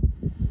pin.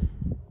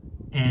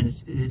 And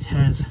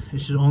it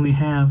should only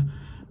have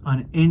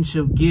an inch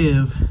of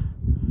give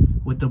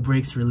with the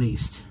brakes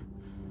released.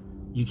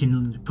 You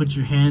can put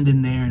your hand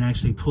in there and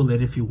actually pull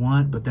it if you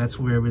want, but that's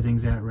where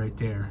everything's at right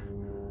there.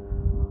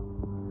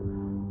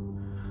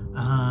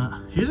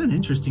 Here's an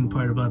interesting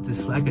part about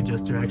this slack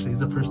adjuster. Actually, it's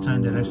the first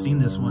time that I've seen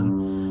this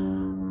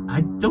one. I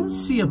don't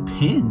see a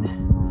pin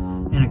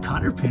and a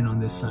cotter pin on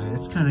this side.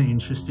 It's kind of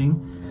interesting.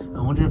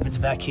 I wonder if it's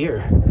back here.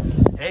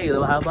 Hey,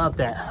 how about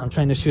that? I'm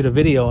trying to shoot a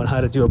video on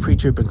how to do a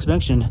pre-trip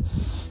inspection,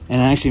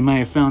 and I actually might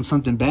have found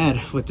something bad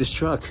with this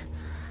truck.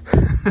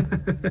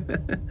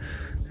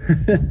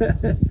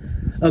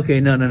 Okay,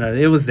 no,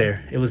 it was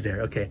there. It was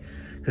there. Okay,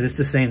 because it's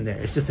the same there.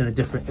 It's just in a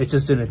different. It's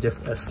just in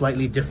a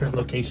slightly different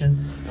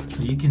location.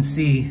 So you can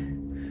see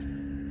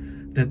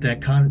that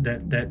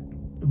that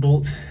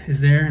bolt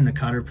is there, and the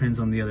cotter pin's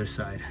on the other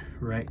side,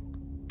 right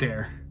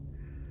there.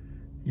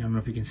 I don't know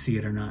if you can see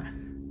it or not,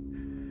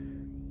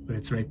 but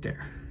it's right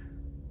there.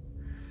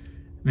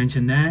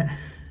 Mention that,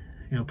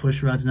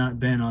 push rod's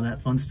not bent, all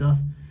that fun stuff.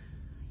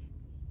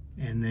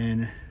 And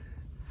then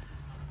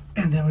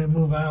we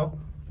move out.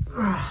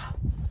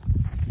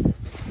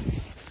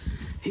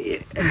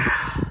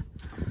 Yeah.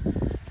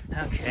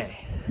 Okay.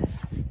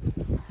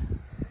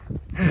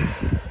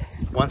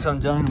 Once I'm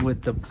done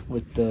with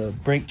the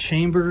brake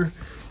chamber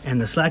and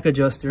the slack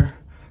adjuster,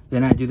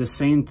 then I do the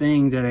same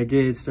thing that I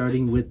did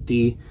starting with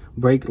the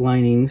brake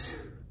linings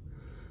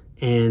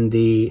and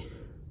the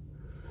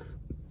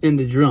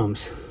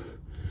drums.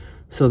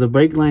 So the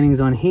brake linings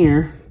on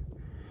here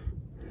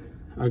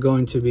are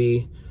going to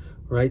be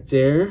right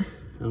there.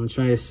 I'm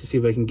trying to see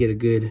if I can get a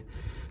good,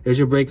 there's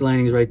your brake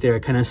linings right there. I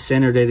kind of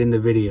centered it in the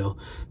video.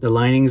 The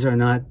linings are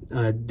not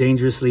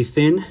dangerously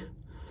thin.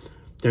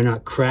 They're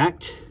not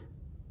cracked.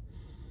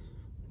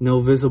 No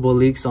visible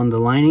leaks on the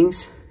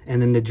linings.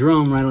 And then the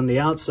drum right on the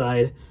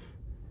outside,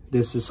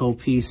 this whole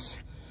piece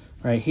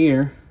right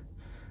here,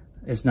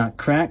 it's not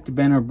cracked,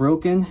 bent, or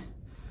broken.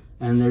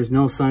 And there's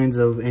no signs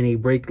of any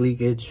brake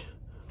leakage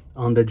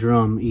on the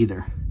drum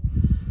either.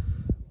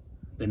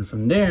 Then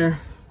from there,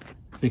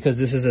 because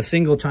this is a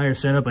single tire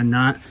setup and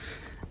not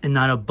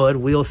a bud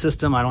wheel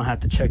system, I don't have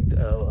to check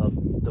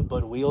the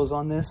bud wheels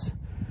on this.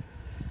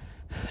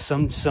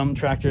 Some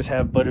tractors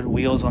have budded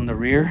wheels on the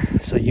rear,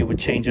 so you would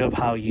change up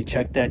how you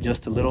check that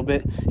just a little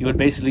bit. You would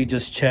basically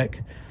just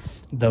check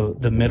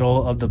the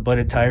middle of the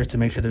budded tires to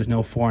make sure there's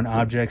no foreign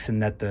objects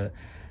and that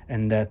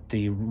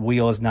the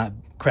wheel is not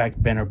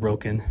cracked, bent, or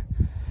broken.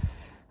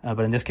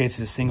 But in this case,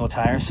 it's a single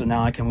tire, so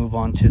now I can move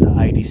on to the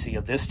IDC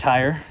of this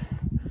tire,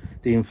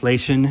 the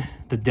inflation,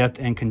 the depth,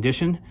 and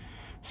condition.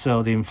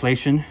 So the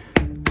inflation,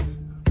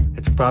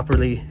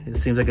 it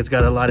seems like it's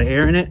got a lot of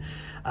air in it.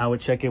 I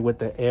would check it with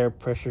the air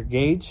pressure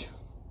gauge.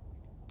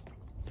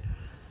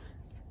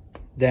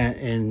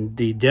 And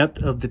the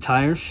depth of the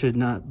tire should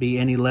not be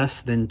any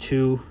less than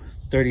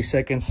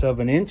 2/32 of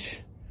an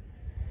inch.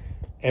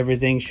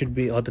 Everything should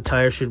be, all the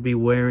tires should be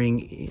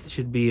wearing,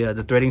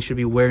 the threading should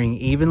be wearing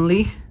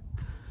evenly.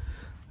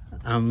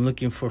 I'm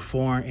looking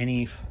for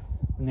any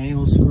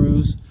nail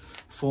screws,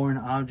 foreign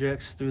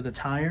objects through the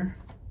tire.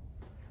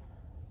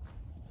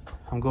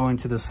 I'm going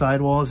to the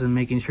sidewalls and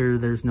making sure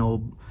there's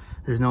no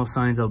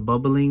signs of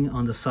bubbling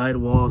on the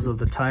sidewalls of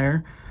the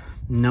tire.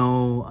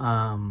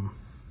 No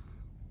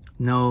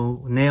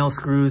nail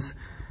screws,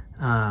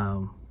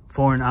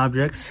 foreign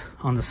objects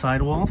on the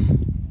sidewalls.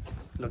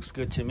 Looks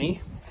good to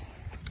me.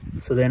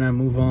 So then I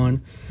move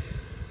on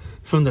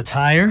from the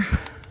tire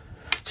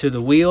to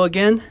the wheel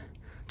again,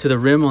 to the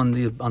rim on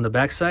the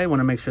back side. I want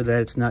to make sure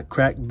that it's not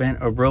cracked,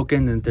 bent, or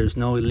broken, and there's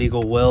no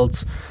illegal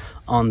welds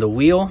on the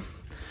wheel.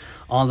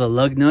 All the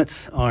lug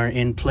nuts are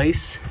in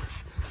place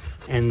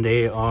and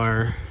they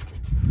are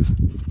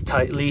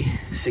tightly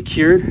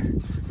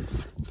secured.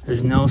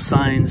 There's no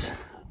signs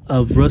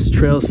of rust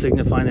trails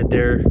signifying that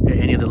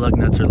any of the lug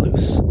nuts are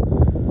loose.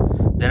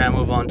 Then I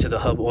move on to the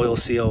hub oil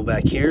seal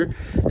back here.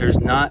 There's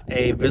not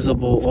a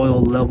visible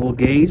oil level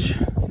gauge.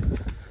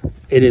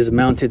 It is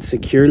mounted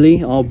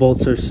securely. All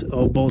bolts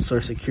are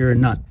secure and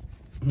not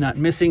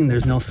missing.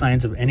 There's no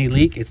signs of any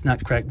leak. It's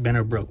not cracked, bent,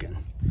 or broken.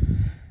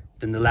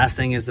 Then the last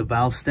thing is the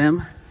valve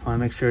stem. I want to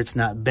make sure it's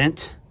not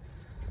bent.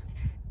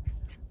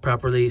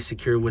 Properly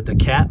secured with the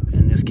cap.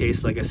 In this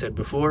case, like I said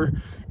before,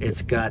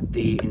 it's got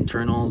the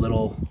internal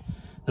little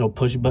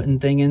push button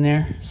thing in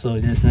there. So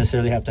it doesn't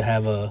necessarily have to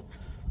have an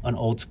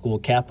old school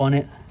cap on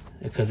it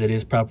because it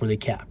is properly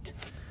capped.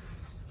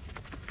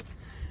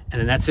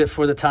 And then that's it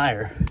for the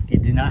tire. You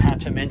do not have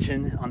to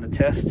mention on the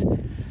test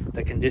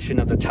the condition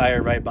of the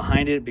tire right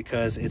behind it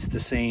because it's the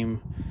same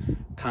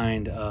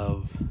kind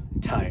of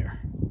tire.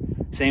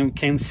 Same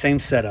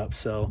setup,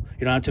 so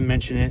you don't have to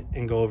mention it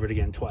and go over it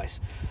again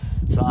twice.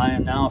 So I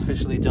am now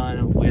officially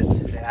done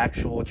with the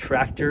actual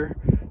tractor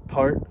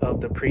part of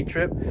the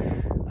pre-trip.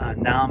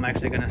 Now I'm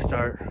actually going to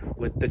start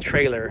with the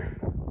trailer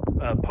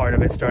part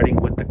of it, starting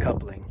with the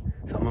coupling.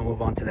 So I'm gonna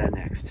move on to that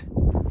next.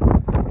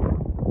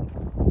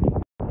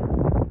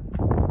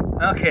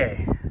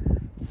 Okay,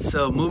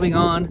 so moving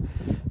on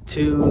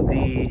to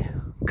the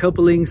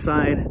coupling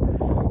side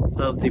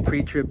of the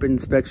pre-trip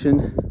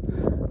inspection.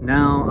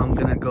 Now I'm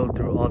gonna go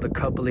through all the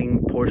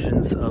coupling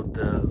portions of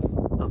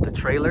the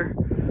trailer.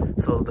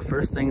 So the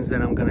first things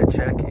that I'm gonna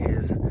check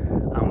is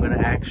I'm gonna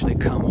actually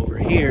come over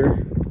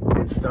here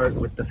and start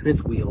with the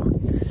fifth wheel.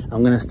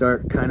 I'm gonna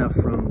start kind of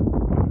from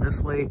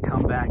this way,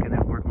 come back, and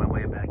then work my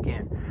way back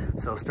in.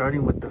 So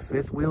starting with the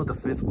fifth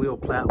wheel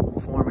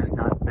platform is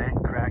not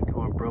bent, cracked,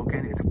 or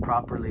broken. It's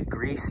properly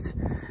greased.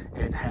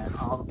 It had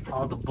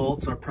all the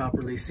bolts are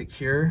properly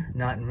secure,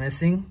 not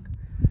missing.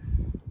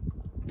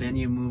 Then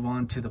you move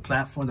on to the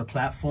platform. The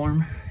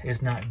platform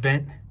is not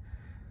bent,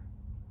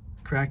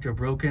 cracked, or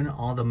broken.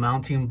 All the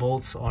mounting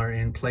bolts are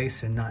in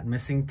place and not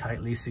missing,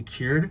 tightly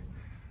secured.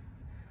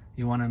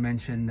 You want to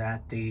mention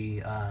that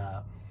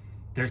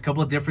there's a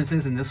couple of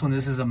differences in this one.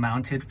 This is a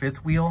mounted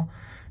fifth wheel,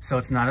 so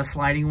it's not a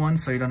sliding one,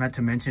 so you don't have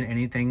to mention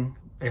anything.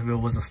 If it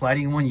was a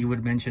sliding one, you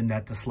would mention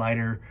that the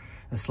slider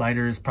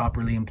is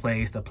properly in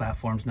place, the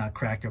platform's not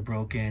cracked or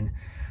broken.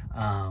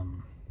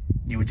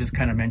 You would just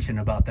kind of mention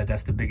about that.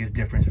 That's the biggest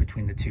difference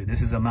between the two.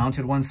 This is a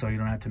mounted one, so you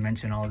don't have to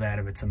mention all that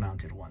if it's a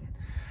mounted one.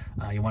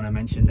 You want to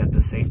mention that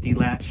the safety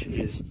latch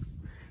is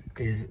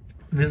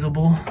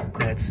visible,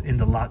 that's in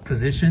the lock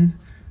position,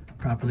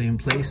 properly in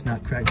place,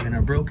 not cracked, bent,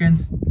 or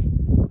broken.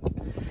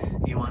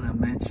 You want to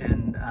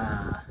mention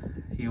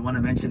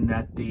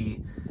that the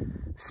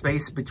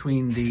space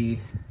between the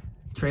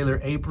trailer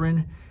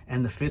apron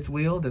and the fifth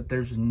wheel, that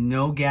there's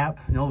no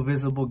gap, no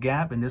visible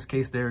gap. In this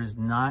case, there is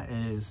not,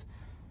 is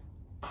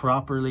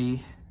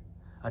properly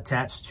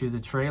attached to the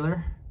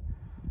trailer.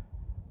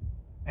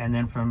 And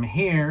then from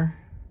here,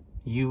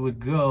 you would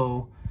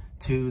go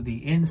to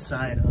the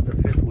inside of the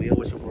fifth wheel,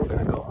 which we're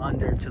going to go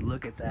under to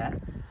look at that.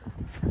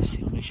 Let's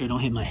see, make sure I don't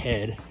hit my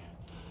head.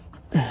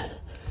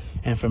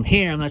 And from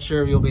here, I'm not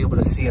sure if you'll be able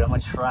to see it. I'm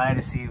gonna try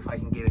to see if I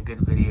can get a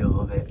good video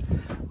of it.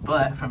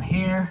 But from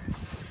here,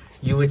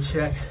 you would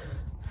check,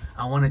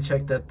 I wanna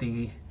check that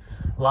the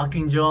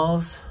locking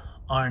jaws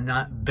are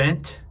not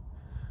bent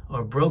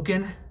or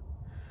broken,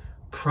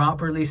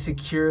 properly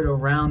secured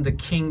around the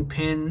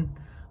kingpin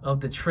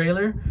of the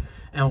trailer.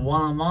 And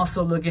while I'm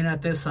also looking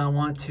at this, I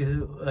want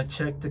to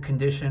check the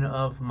condition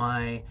of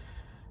my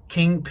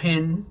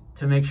kingpin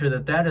to make sure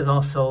that that is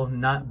also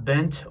not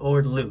bent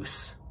or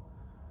loose.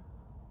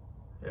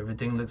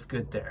 Everything looks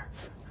good there.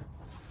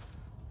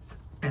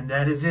 And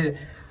that is it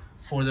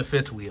for the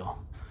fifth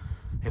wheel.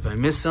 If I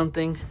missed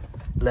something,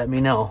 let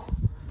me know.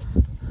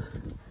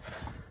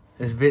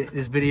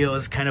 This video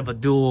is kind of a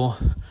dual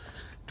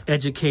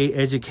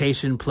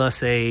education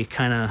plus a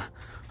kind of,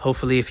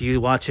 hopefully if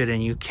you watch it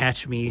and you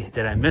catch me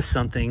that I missed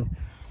something,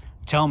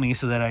 tell me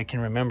so that I can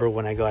remember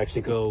when I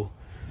actually go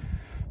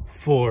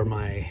for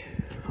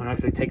I'll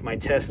actually take my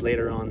test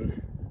later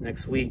on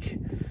next week.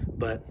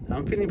 But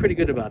I'm feeling pretty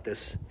good about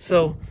this.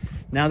 So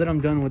now that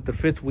I'm done with the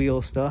fifth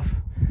wheel stuff,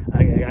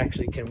 I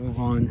actually can move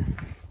on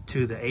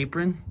to the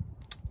apron.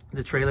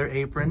 The trailer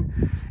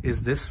apron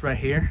is this right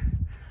here,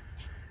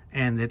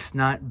 and it's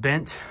not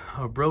bent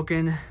or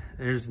broken.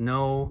 There's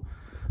no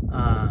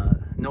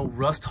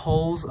rust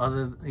holes,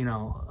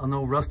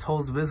 no rust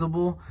holes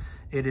visible.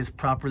 It is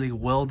properly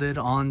welded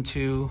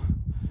onto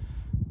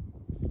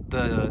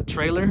the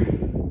trailer.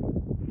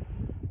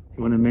 You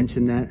want to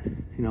mention that,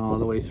 all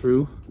the way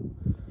through.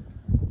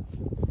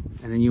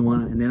 And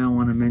then I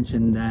want to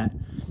mention that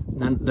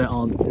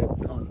all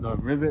the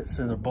rivets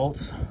and the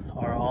bolts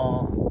are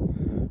all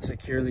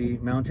securely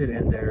mounted,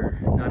 and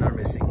none are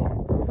missing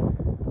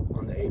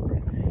on the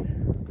apron.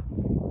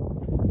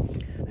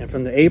 And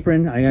from the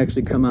apron, I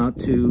actually come out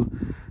to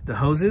the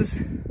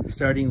hoses,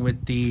 starting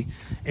with the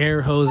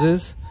air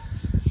hoses.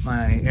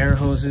 My air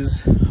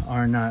hoses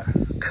are not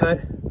cut,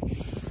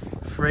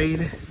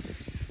 frayed,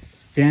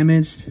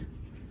 damaged,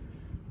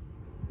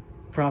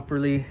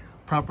 properly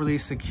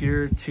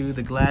secured to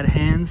the glad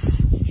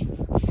hands.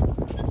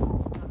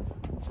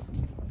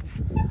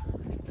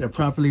 They're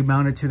properly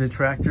mounted to the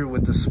tractor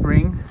with the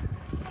spring.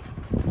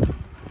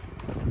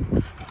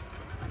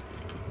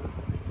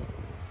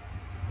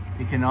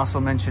 You can also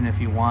mention, if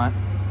you want,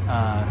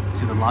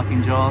 to the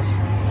locking jaws,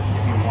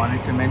 if you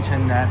wanted to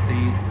mention that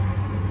you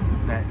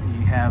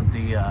have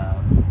the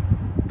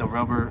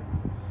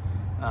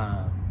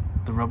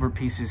rubber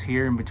pieces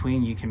here in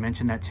between, you can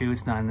mention that too.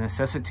 It's not a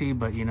necessity,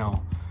 but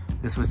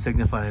this would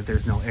signify that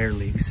there's no air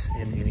leaks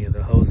in any of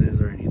the hoses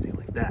or anything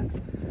like that.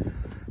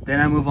 Then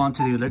I move on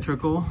to the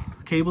electrical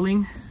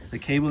cabling. The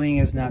cabling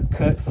is not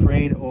cut,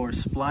 frayed, or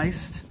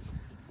spliced.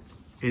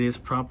 It is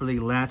properly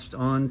latched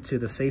on to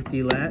the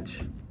safety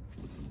latch,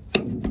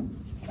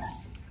 and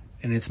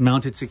it's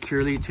mounted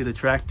securely to the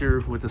tractor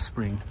with a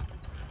spring.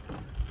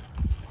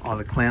 All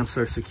the clamps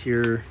are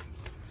secure,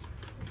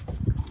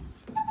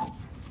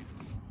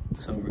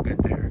 so we're good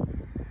there.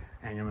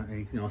 And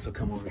you can also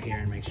come over here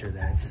and make sure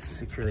that it's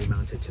securely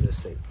mounted to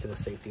the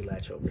safety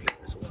latch over here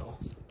as well.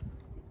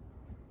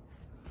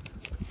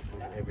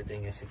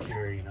 everything is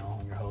secure, you know,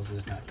 and your hose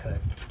is not cut,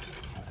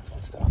 all that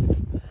fun stuff.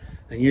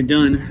 Then you're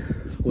done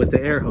with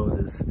the air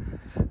hoses.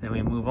 Then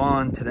we move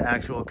on to the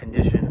actual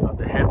condition of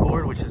the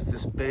headboard, which is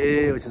this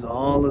big, which is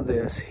all of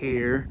this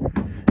here.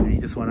 And you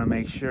just want to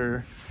make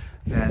sure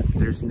that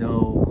there's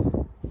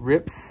no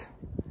rips,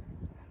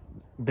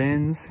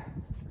 bends,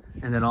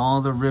 and that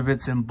all the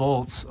rivets and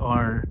bolts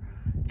are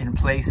in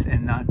place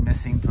and not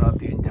missing throughout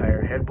the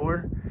entire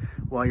headboard.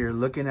 While you're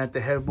looking at the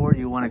headboard,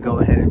 you want to go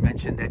ahead and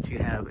mention that you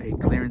have a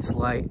clearance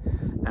light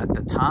at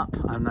the top.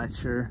 I'm not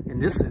sure,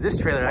 and this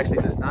trailer actually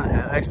does not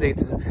have, actually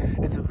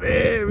it's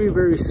very,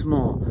 very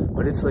small,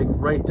 but it's like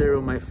right there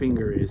where my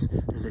finger is.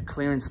 There's a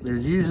clearance,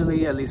 there's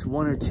usually at least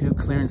 1 or 2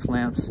 clearance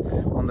lamps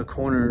on the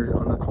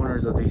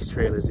corners of these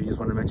trailers. You just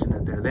want to mention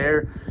that they're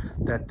there,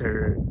 that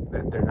they're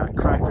not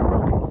cracked or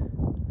broken.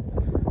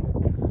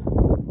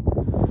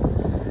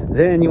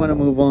 Then you want to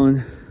move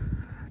on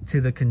to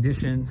the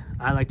condition.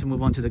 I like to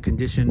move on to the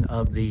condition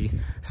of the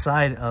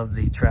side of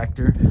the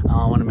tractor.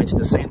 I want to mention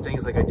the same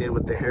things like I did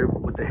with the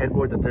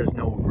headboard, that there's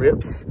no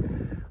rips.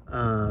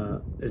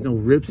 There's no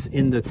rips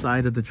in the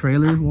side of the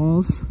trailer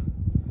walls.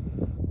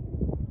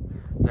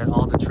 That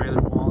all the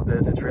trailer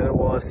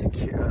wall is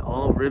secure.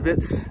 All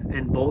rivets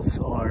and bolts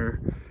are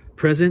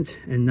present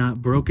and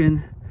not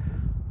broken.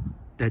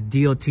 That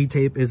DOT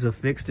tape is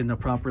affixed in the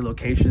proper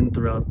location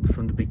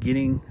from the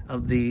beginning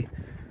of the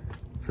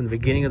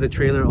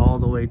trailer all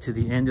the way to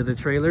the end of the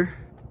trailer.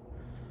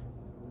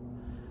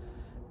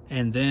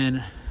 And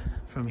then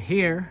from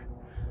here,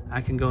 I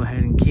can go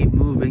ahead and keep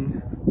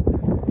moving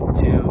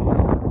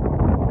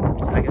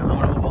I'm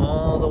gonna move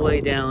all the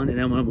way down, and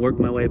then I'm gonna work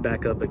my way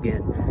back up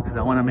again, because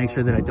I wanna make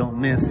sure that I don't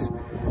miss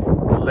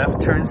the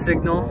left turn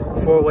signal.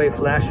 4-way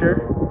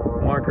flasher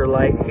marker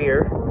light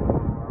here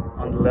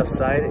on the left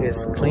side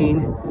is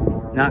clean,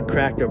 not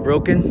cracked or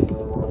broken.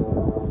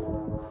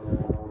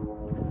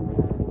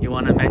 You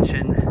wanna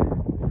mention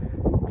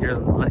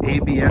your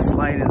ABS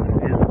light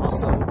is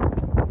also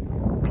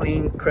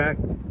clean,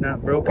 cracked,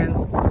 not broken.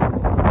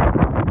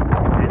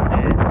 And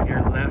then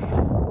your left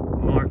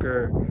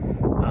marker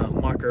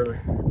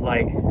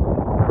light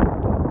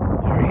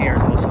over here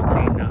is also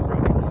clean, not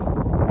broken.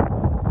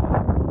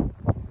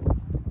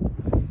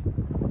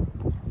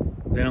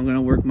 Then I'm going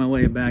to work my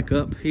way back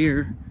up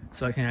here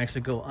so I can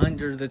actually go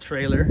under the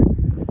trailer.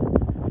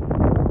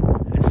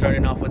 And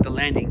starting off with the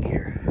landing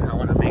gear, I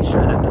want to make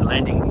sure that the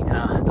landing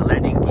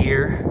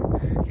gear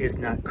is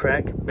not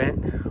cracked,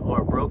 bent,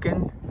 or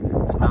broken.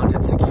 It's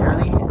mounted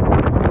securely.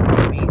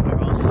 The feet are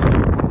also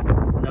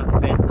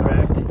not bent,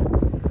 cracked.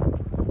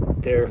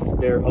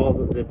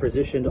 They're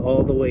positioned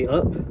all the way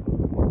up.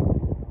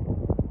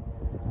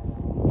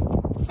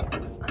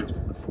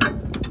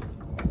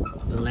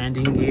 The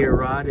landing gear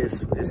rod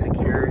is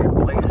secured in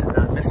place and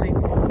not missing.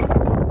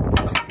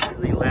 It's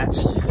securely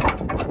latched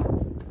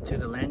to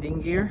the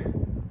landing gear.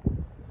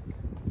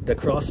 The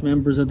cross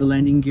members of the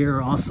landing gear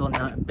are also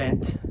not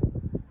bent,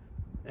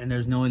 and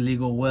there's no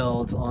illegal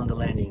welds on the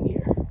landing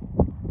gear.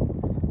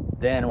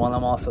 Then while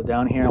I'm also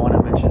down here, I want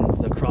to mention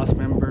the cross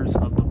members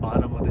of the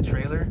bottom of the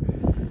trailer.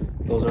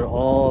 Those are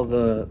all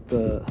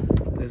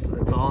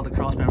it's all the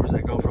cross members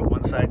that go from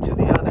one side to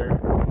the other.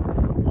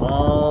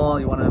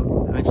 You want to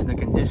mention the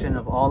condition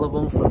of all of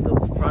them from the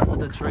front of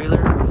the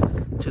trailer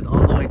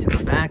all the way to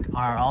the back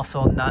are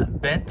also not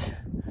bent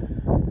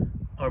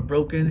or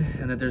broken,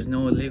 and that there's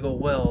no illegal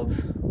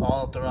welds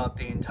all throughout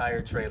the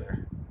entire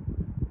trailer.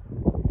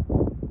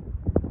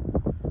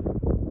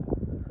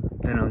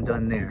 Then I'm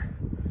done there.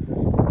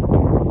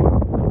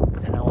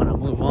 Then I want to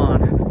move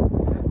on.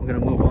 I'm going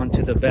to move on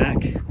to the back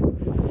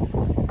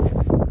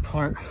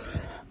part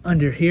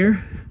under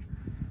here,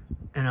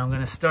 and I'm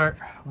going to start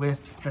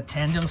with the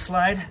tandem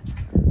slide.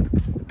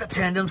 The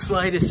tandem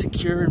slide is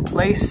secure in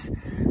place.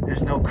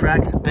 There's no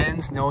cracks,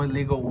 bends, no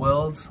illegal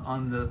welds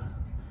on the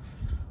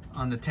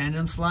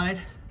tandem slide.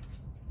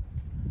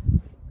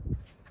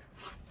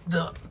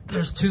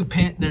 There's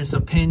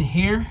a pin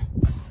here,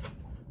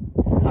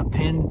 a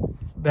pin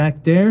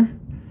back there.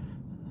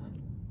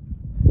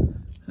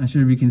 Not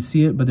sure if you can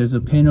see it, but there's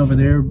a pin over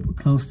there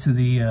close to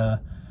the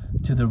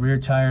rear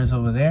tires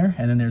over there,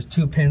 and then there's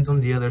 2 pins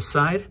on the other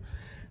side.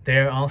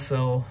 They're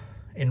also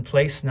in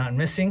place, not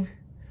missing.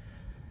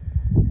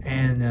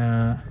 And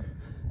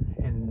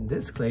in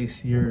this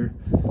case, you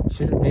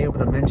shouldn't be able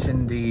to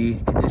mention the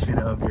condition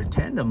of your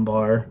tandem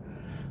bar,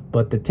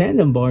 but the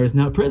tandem bar is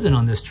not present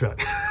on this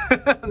truck,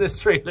 on this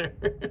trailer.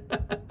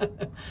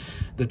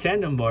 The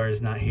tandem bar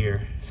is not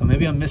here, so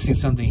maybe I'm missing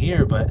something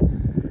here, but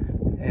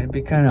it'd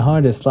be kind of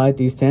hard to slide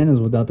these tandems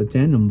without the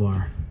tandem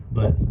bar.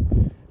 But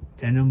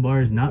tandem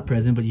bar is not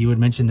present, but you would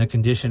mention the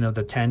condition of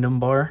the tandem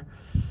bar,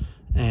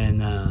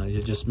 and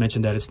you just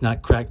mentioned that it's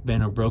not cracked,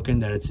 bent, or broken,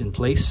 that it's in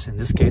place. In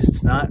this case,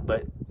 it's not,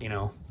 but you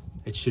know,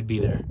 it should be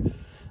there.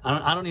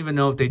 I don't even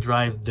know if they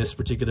drive this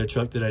particular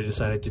truck that I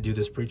decided to do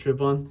this pre-trip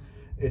on.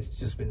 It's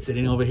just been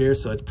sitting over here,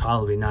 so it's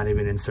probably not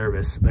even in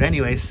service. But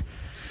anyways,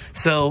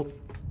 so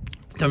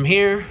from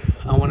here,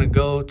 I want to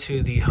go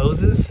to the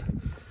hoses.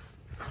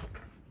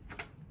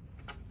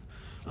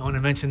 I want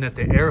to mention that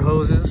the air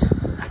hoses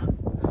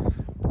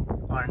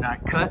are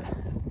not cut,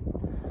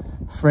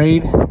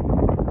 frayed,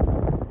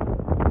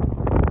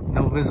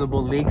 no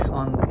visible leaks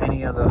on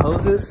any of the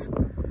hoses,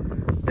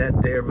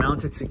 that they're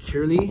mounted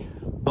securely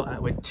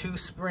but with 2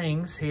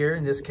 springs here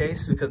in this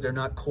case, because they're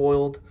not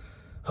coiled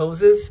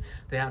hoses.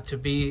 There has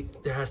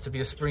to be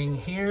a spring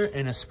here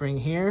and a spring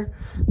here.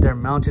 They're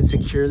mounted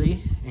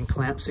securely and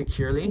clamped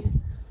securely,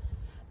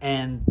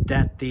 and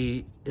that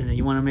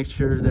you want to make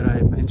sure that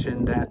I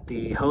mentioned that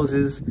the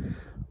hoses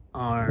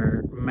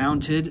are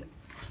mounted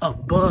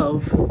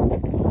above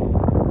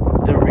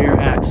the rear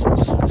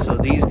axles. So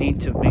these need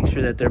to make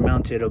sure that they're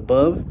mounted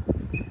above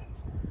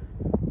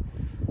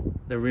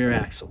the rear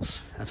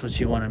axles. That's what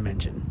you want to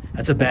mention.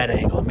 That's a bad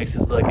angle. It makes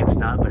it look like it's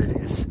not, but it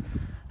is.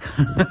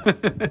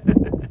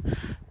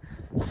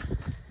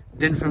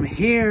 Then from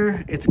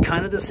here, it's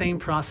kind of the same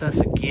process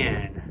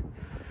again.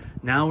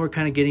 Now we're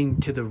kind of getting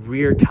to the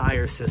rear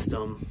tire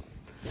system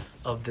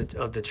of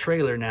the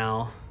trailer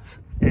now,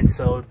 and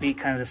so it'd be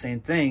kind of the same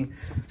thing.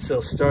 So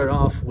start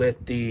off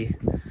with the,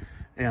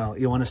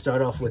 you want to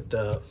start off with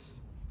the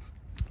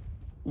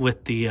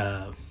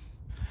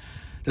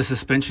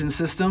suspension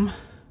system.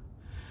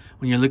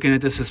 When you're looking at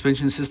the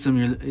suspension system,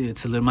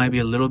 it might be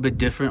a little bit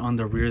different on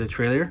the rear of the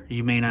trailer.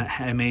 You may not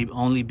have, it may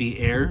only be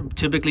air.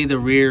 Typically, the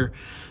rear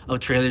of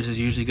trailers is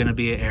usually going to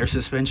be an air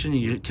suspension.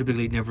 You're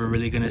typically never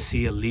really going to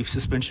see a leaf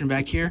suspension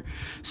back here.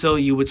 So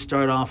you would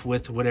start off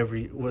with whatever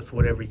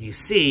you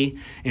see.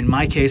 In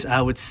my case,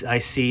 I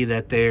see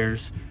that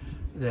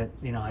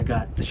I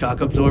got the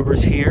shock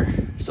absorbers here.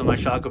 So my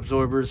shock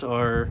absorbers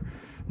are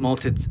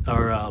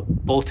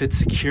bolted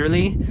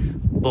securely.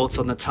 Bolts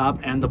on the top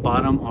and the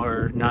bottom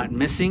are not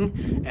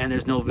missing, and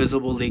there's no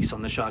visible leaks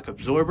on the shock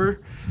absorber.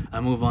 I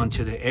move on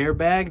to the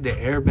airbag. The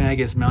airbag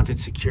is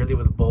mounted securely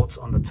with bolts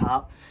on the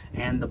top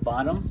and the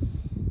bottom.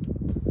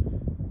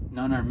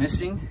 None are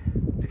missing.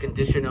 The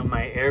condition of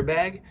my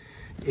airbag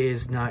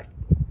is not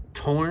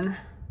torn,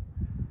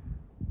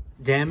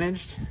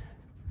 damaged,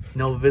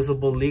 no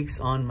visible leaks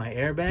on my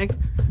airbag.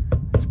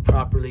 It's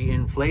properly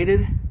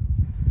inflated.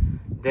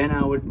 Then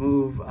I would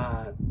move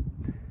on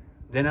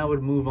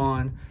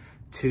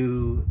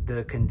to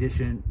the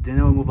condition. Then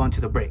I would move on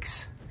to the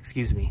brakes,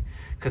 excuse me,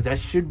 because that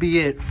should be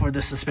it for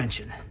the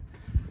suspension.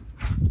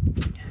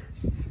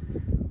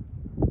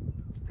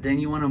 Then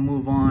you want to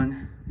move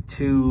on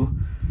to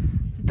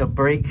the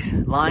brake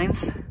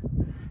lines.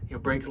 Your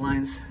brake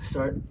lines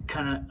start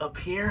kind of up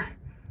here,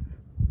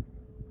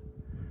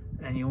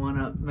 and you want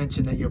to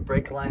mention that your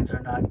brake lines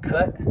are not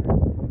cut,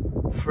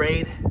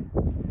 frayed,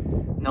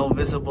 no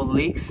visible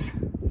leaks,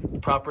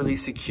 properly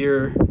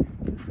secure.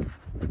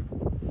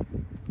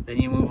 Then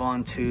you move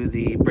on to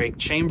the brake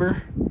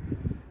chamber.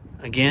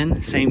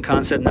 Again, same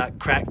concept, not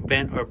cracked,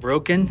 bent, or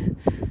broken.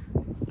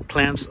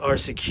 Clamps are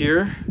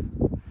secure.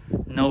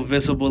 No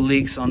visible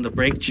leaks on the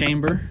brake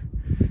chamber.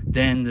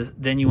 Then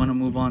you want to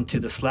move on to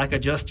the slack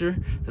adjuster.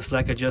 The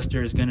slack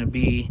adjuster is going to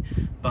be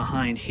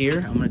behind here.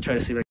 I'm going to try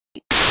to see if I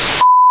can.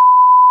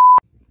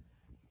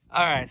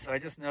 Alright, so I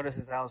just noticed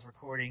as I was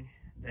recording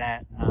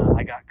that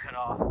I got cut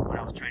off when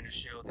I was trying to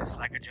show the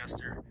slack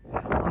adjuster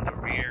on the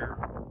rear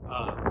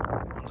of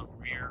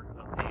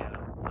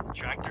the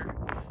tractor.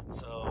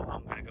 So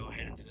I'm going to go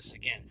ahead and do this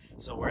again.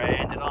 So where I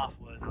ended off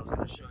was I was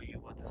going to show you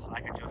what the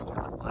slack adjuster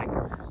looked like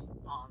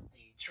on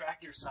the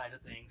tractor side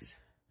of things.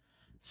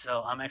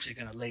 So I'm actually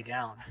going to lay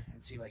down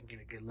and see if I can get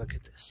a good look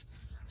at this.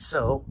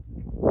 So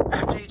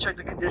after you check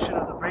the condition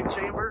of the brake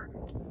chamber,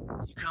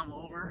 you come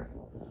over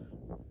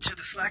to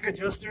the slack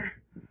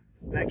adjuster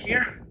back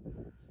here.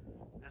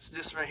 That's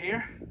this right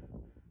here.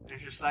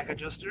 There's your slack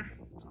adjuster.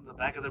 It's on the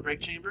back of the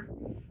brake chamber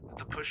with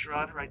the push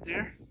rod right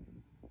there.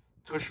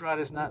 Push rod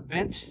is not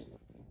bent,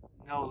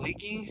 no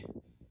leaking.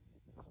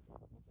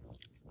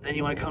 Then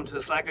you want to come to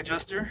the slack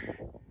adjuster.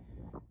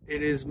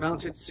 It is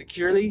mounted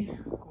securely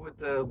with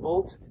the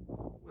bolt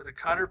with a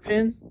cotter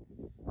pin,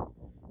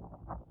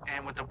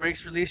 and with the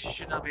brakes released, you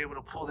should not be able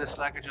to pull this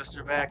slack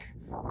adjuster back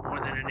more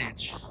than an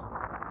inch.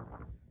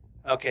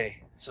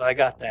 Okay, so I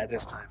got that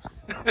this time.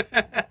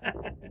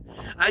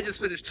 I just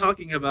finished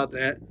talking about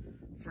that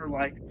for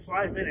like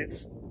 5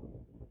 minutes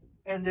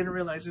and didn't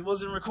realize it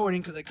wasn't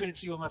recording because I couldn't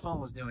see what my phone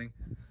was doing.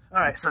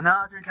 Alright, so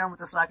now after you come with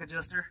the slack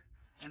adjuster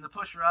and the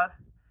push rod,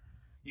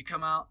 you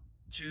come out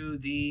to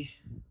the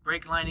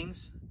brake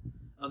linings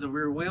of the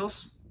rear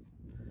wheels,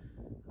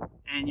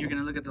 and you're going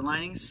to look at the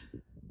linings.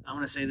 I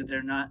want to say that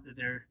they're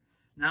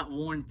not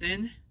worn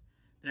thin,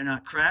 they're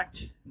not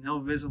cracked, no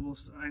visible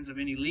signs of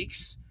any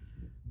leaks.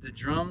 The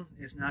drum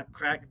is not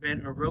cracked,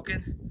 bent, or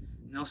broken.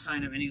 No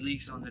sign of any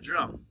leaks on the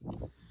drum.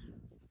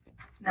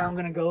 Now I'm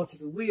going to go to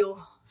the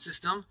wheel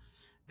system.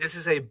 This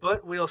is a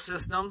butt wheel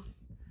system.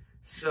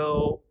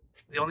 So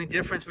the only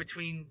difference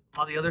between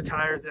all the other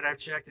tires that I've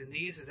checked and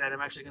these is that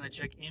I'm actually going to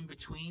check in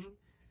between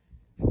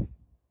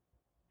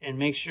and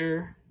make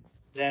sure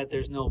that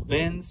there's no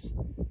bends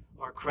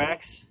or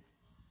cracks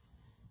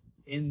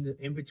in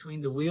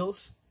between the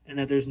wheels, and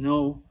that there's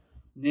no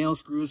nail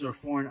screws or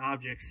foreign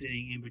objects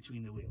sitting in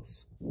between the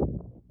wheels.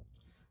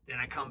 Then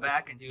I come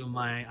back and do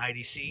my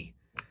IDC,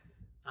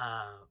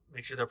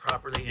 make sure they're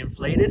properly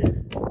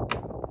inflated.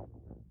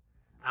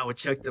 I would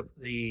check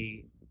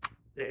the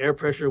air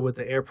pressure with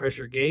the air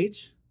pressure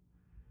gauge.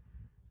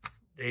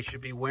 They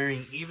should be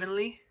wearing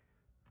evenly.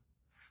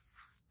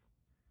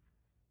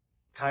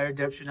 Tire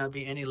depth should not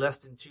be any less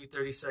than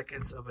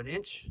 2/32 of an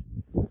inch.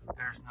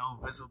 There's no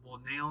visible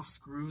nails,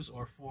 screws,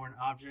 or foreign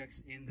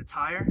objects in the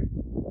tire.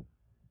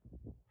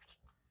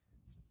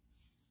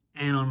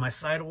 And on my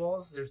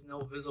sidewalls, there's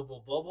no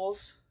visible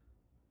bubbles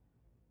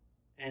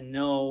and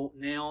no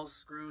nails,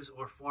 screws,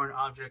 or foreign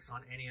objects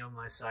on any of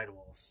my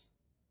sidewalls.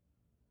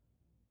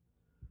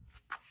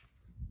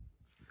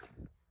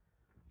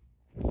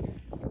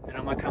 Then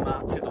I'm going to come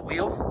out to the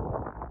wheel.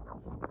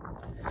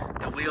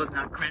 The wheel is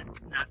not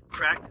cracked,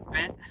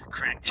 bent,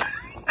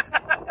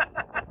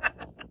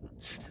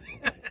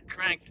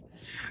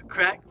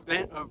 cracked,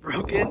 bent, or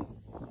broken.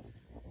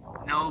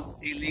 No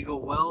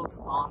illegal welds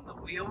on the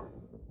wheel.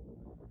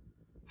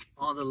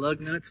 All the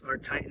lug nuts are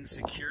tightened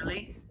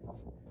securely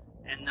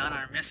and none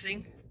are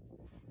missing.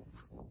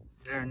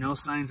 There are no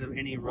signs of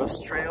any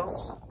rust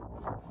trails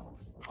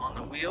on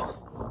the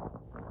wheel.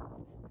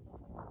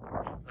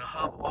 The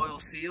hub oil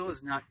seal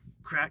is not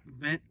cracked,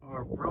 bent,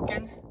 or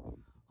broken.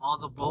 All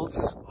the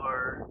bolts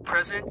are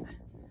present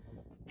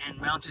and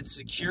mounted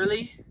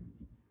securely.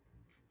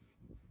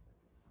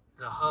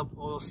 The hub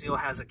oil seal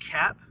has a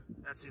cap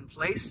that's in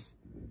place,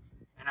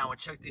 and I would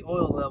check the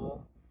oil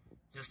level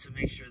just to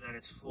make sure that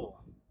it's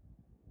full.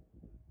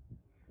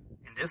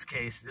 In this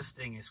case, this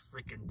thing is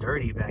freaking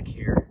dirty back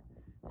here.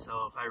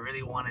 So if I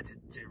really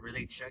wanted to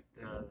really check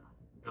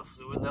the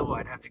fluid level,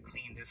 I'd have to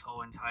clean this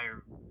whole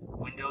entire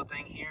window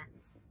thing here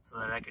so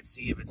that I could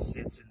see if it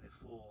sits in the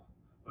full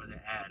or the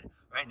add.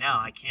 Right now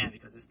I can't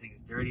because this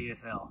thing's dirty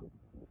as hell.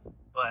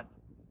 But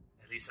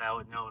at least I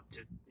would know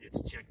to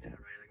check that,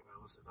 right? Like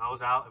if I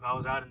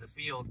was out in the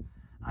field,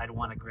 I'd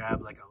want to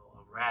grab like a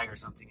rag or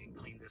something and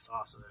clean this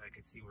off so that I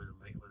could see where the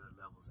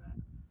level's at.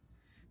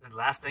 Then the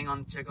last thing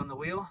on check on the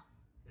wheel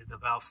is the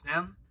valve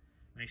stem.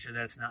 Make sure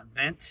that it's not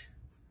bent.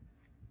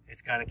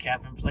 It's got a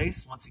cap in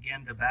place. Once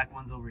again, the back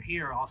ones over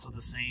here are also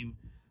the same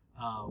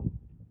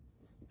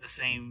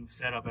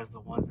setup as the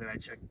ones that I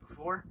checked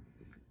before.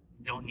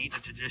 Don't need the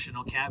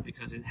traditional cap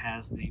because it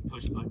has the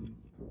push button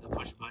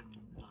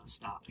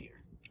stop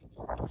here.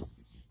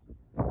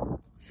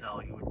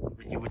 So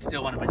you would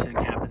still want to make sure the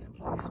cap is in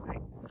place,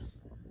 right?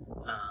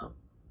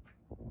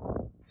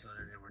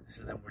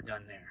 So then we're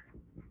done there.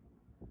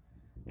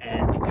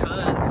 And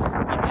because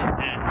we did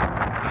that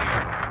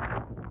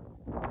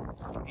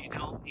here, you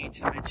don't need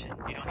to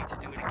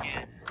do it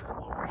again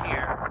over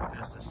here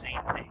because it's the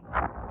same thing.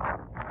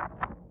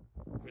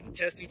 For the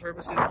testing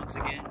purposes, once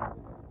again,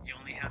 you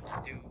only have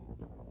to do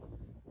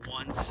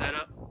one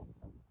setup.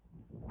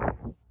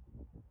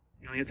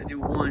 You only have to do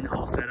one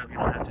whole setup. You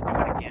don't have to do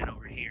it again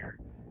over here.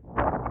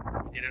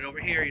 If you did it over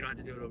here, you don't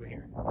have to do it over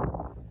here.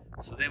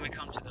 So then we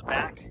come to the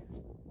back,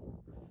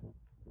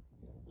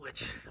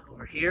 which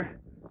over here,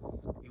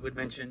 you would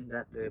mention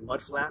that the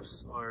mud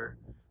flaps are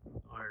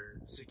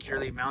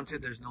securely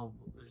mounted. There's no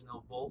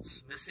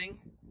bolts missing.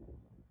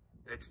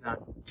 It's not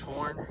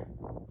torn.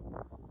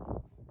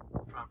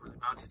 Properly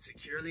mounted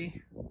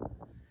securely.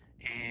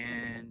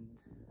 And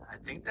I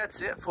think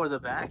that's it for the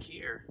back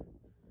here.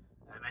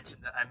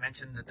 I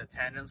mentioned that the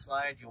tandem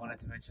slide, you wanted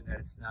to mention that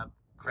it's not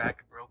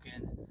cracked,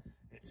 broken.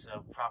 It's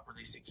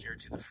properly secured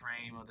to the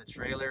frame of the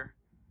trailer.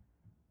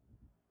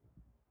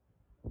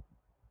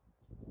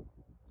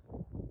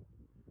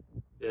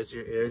 There's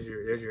your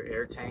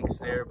air tanks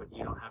there, but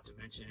you don't have to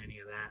mention any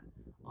of that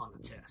on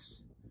the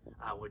test.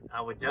 I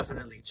would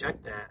definitely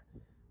check that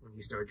when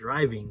you start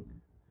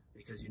driving,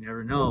 because you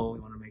never know.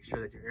 You want to make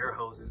sure that your air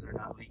hoses are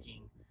not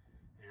leaking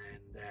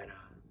and that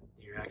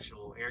your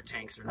actual air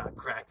tanks are not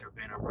cracked or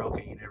bent or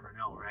broken. You never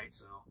know, right?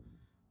 So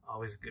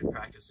always good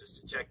practice just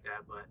to check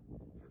that. But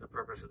for the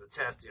purpose of the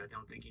test, I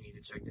don't think you need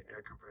to check the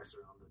air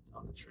compressor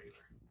on the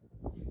trailer.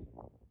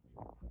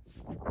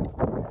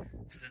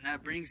 So then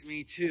that brings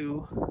me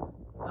to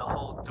the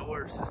whole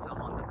door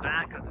system on the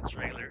back of the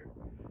trailer,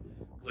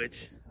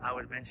 which I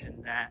would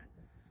mention that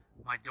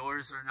my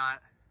doors are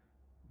not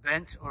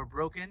bent or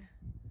broken.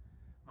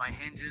 My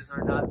hinges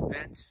are not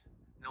bent.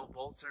 No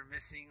bolts are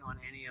missing on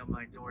any of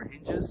my door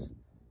hinges.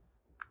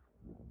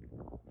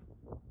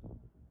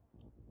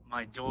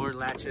 My door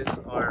latches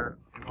are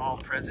all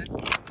present.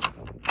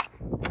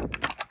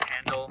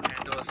 Handle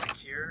is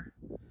secure.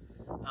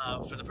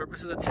 For the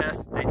purpose of the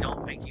test, they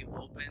don't make you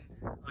open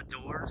a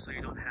door, so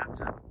you don't have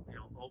to,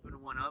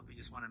 open one up. You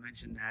just want to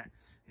mention that,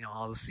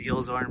 all the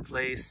seals are in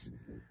place,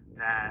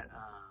 that,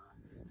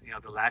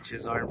 the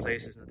latches are in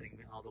place. There's nothing,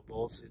 all the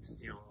bolts,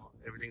 it's,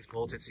 everything's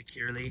bolted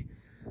securely.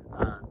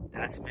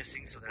 That's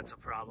missing, so that's a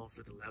problem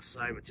for the left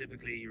side, but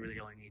typically you really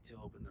only need to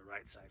open the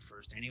right side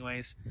first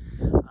anyways.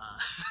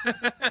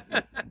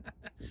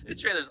 This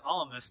trailer's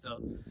all messed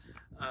up.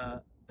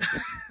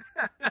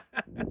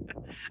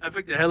 I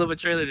picked a hell of a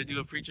trailer to do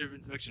a pre-trip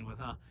inspection with,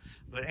 huh?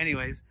 But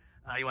anyways,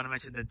 you want to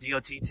mention that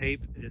DOT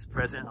tape is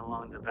present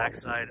along the back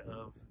side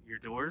of your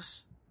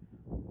doors,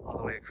 all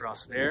the way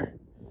across there.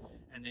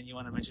 And then you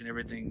want to mention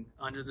everything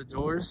under the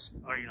doors,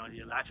 or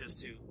your latches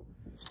too.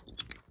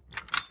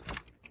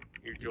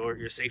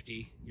 your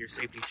safety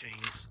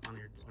chains on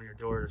your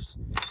doors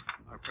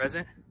are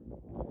present.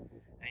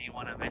 And you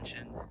want to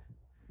mention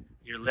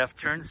your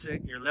left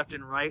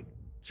and right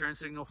turn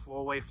signal,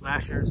 four-way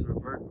flashers,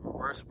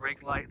 reverse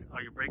brake lights,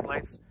 or your brake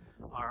lights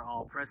are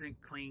all present,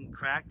 clean,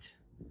 cracked.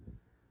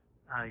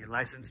 Your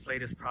license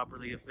plate is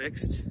properly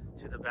affixed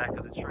to the back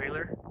of the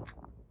trailer.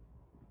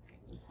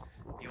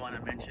 You want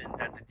to mention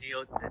that the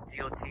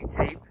DOT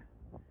tape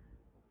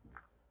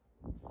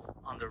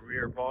on the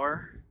rear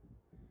bar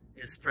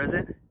is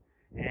present,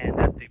 and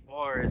that the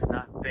bar is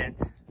not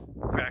bent,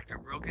 cracked, or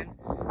broken.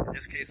 In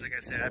this case, like I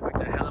said, I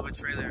picked a hell of a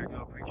trailer to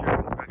do a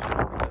pre-trip inspection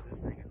because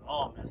this thing is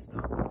all messed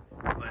up.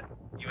 But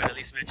you would at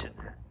least mention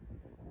that.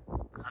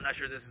 I'm not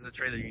sure this is a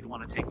trailer you'd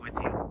want to take with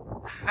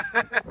you.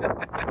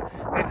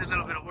 It's a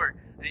little bit of work.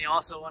 Then you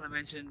also want to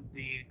mention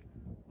the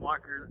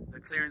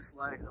clearance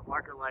light, the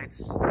marker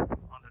lights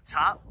on the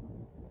top.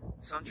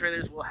 Some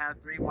trailers will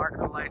have 3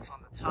 marker lights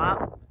on the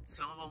top.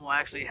 Some of them will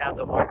actually have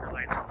the marker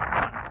lights on the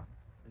bottom.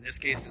 In this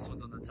case, this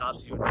one's on the top,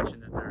 so you would mention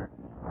that they're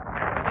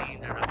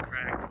clean, they're not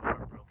cracked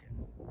or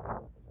broken.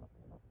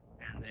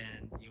 And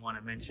then you want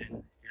to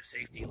mention your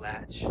safety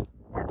latch.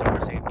 Your door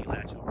safety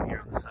latch over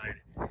here on the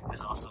side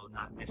is also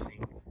not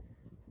missing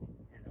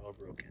and or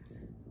broken.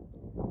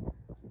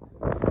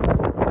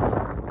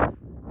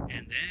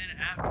 And then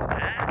after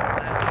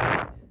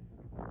that,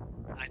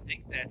 I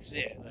think that's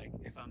it. Like,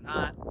 if I'm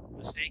not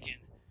mistaken,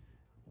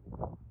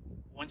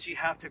 once you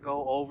have to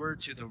go over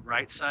to the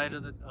right side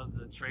of the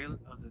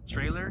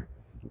trailer,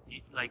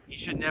 you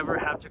should never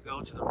have to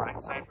go to the right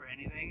side for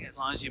anything, as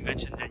long as you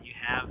mention that you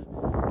have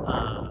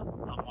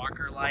a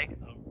marker light,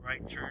 a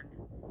right turn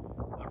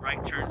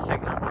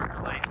signal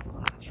marker light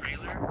on the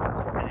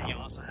trailer, and then you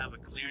also have a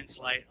clearance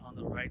light on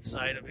the right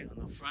side of it,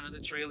 on the front of the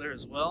trailer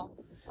as well.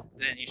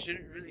 Then you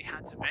shouldn't really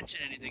have to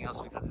mention anything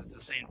else, because it's the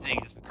same thing.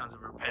 It just becomes a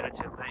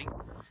repetitive thing.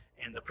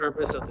 And the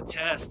purpose of the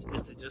test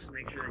is to just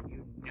make sure that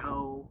you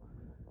know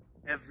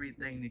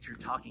everything that you're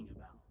talking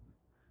about.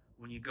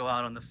 When you go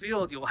out on the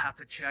field, you'll have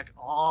to check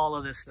all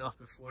of this stuff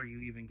before you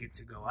even get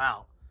to go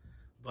out.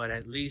 But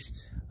at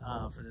least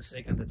for the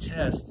sake of the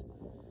test,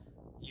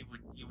 you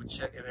would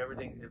check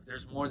if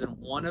there's more than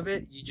one of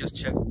it, you just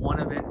check one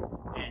of it,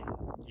 and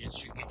it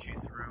should get you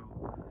through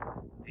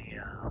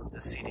the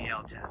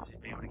CDL test.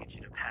 It'd be able to get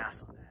you to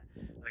pass on that.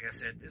 Like I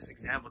said, this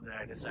example that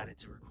I decided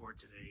to record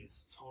today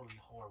is totally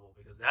horrible,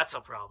 because that's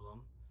a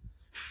problem.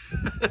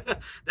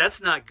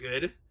 That's not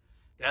good.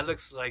 That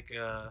looks like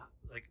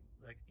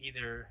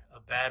either a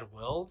bad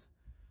weld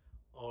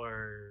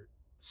or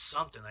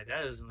something. Like,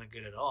 that doesn't look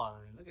good at all.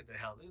 I mean, look at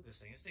this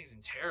thing. This thing's in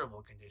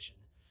terrible condition.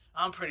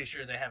 I'm pretty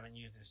sure they haven't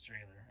used this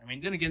trailer. I mean,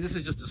 then again, this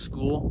is just a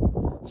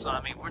school, so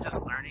I mean, we're just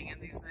learning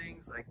in these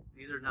things. Like,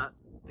 these are not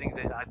things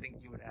that I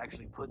think you would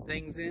actually put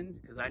things in,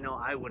 because I know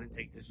I wouldn't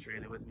take this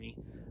trailer with me.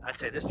 I'd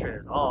say this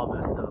trailer's all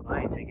messed up.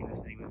 I ain't taking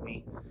this thing with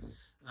me.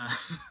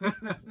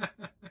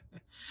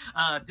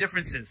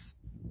 Differences.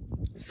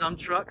 Some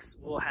trucks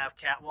will have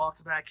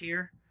catwalks back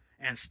here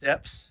and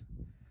steps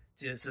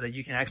so that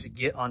you can actually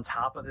get on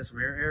top of this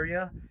rear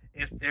area.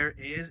 If there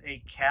is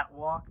a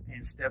catwalk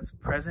and steps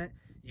present,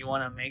 you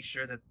want to make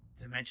sure to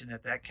mention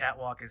that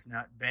catwalk is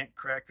not bent,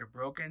 cracked, or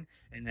broken,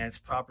 and that it's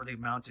properly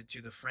mounted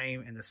to the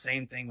frame. And the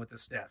same thing with the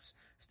steps.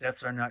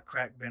 Steps are not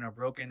cracked, bent, or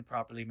broken,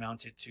 properly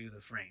mounted to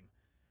the frame.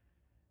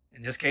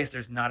 In this case,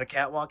 there's not a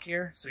catwalk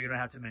here, so you don't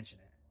have to mention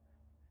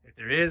it. If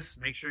there is,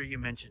 make sure you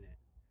mention it.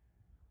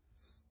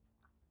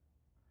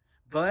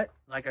 But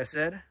like I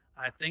said,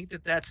 I think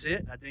that's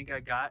it. I think I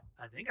got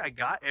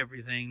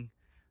everything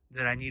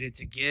that I needed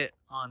to get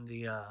on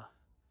the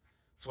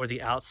for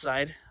the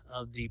outside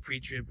of the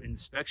pre-trip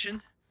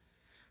inspection.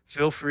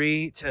 Feel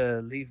free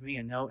to leave me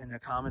a note in the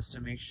comments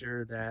to make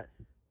sure that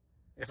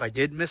if I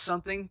did miss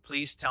something,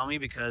 please tell me,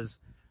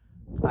 because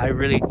I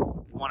really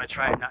want to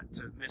try not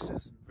to miss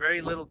as very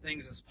little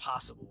things as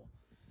possible.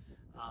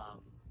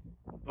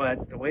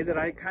 But the way that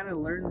I kind of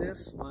learned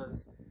this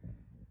was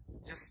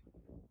just,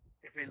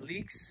 if it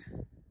leaks,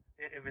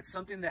 if it's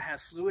something that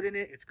has fluid in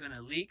it, it's going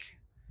to leak.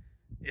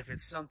 If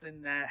it's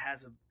something that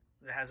has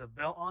a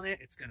belt on it,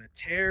 it's going to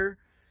tear.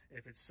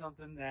 If it's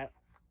something that,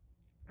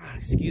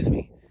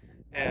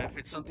 if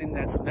it's something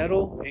that's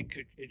metal, it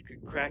could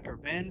crack or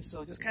bend.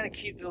 So just kind of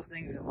keep those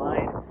things in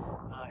mind.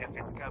 If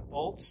it's got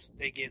bolts,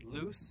 they get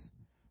loose.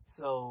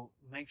 So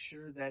make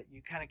sure that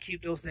you kind of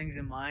keep those things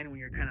in mind when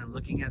you're kind of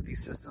looking at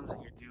these systems that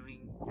you're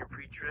doing your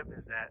pre-trip,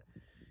 is that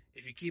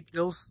if you keep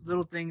those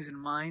little things in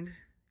mind,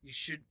 you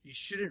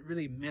shouldn't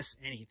really miss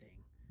anything.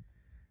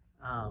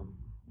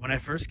 When I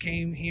first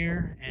came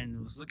here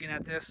and was looking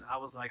at this, I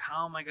was like,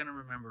 how am I going to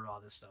remember all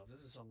this stuff?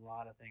 This is a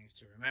lot of things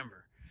to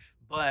remember.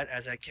 But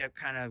as I kept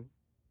kind of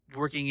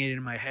working it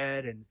in my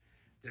head and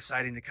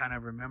deciding to kind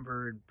of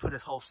remember and put a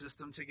whole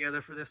system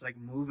together for this, like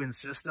moving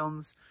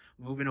systems,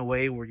 moving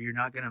away where you're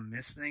not going to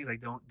miss things.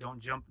 Like, don't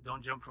jump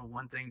from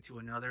one thing to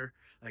another.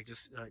 Like,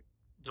 just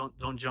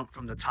don't jump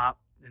from the top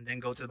and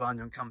then go to the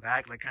bottom and come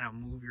back. Like, kind of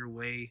move your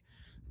way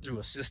through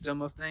a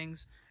system of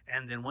things.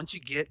 And then once you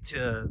get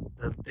to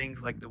the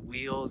things like the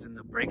wheels and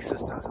the brake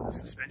systems and the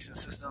suspension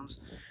systems,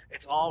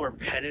 it's all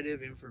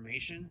repetitive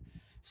information.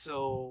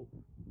 So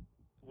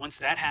once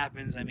that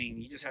happens, I mean,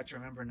 you just have to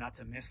remember not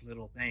to miss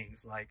little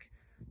things like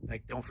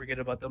don't forget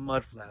about the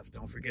mud flaps,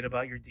 don't forget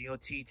about your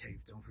DOT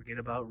tapes, don't forget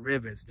about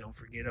rivets, don't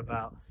forget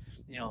about,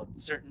 you know,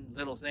 certain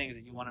little things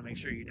that you want to make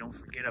sure you don't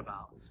forget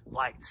about.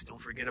 Lights, don't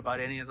forget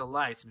about any of the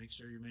lights. Make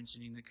sure you're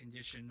mentioning the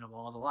condition of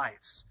all the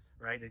lights,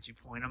 right? That you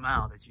point them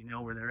out, that you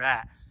know where they're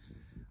at.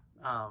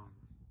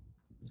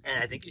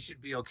 And I think it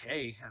should be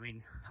okay. I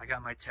mean, I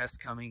got my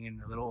test coming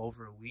in a little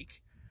over a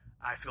week.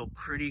 I feel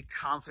pretty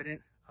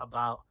confident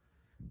about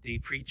the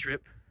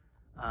pre-trip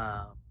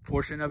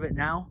portion of it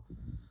now.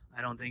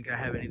 I don't think I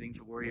have anything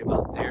to worry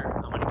about there.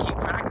 I'm going to keep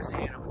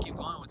practicing and I'm going to keep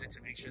going with it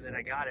to make sure that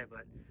I got it,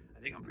 but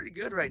I think I'm pretty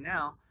good right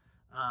now.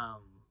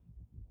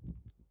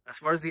 As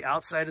far as the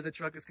outside of the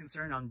truck is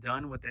concerned, I'm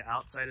done with the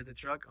outside of the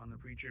truck on the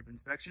pre-trip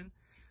inspection.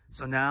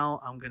 So now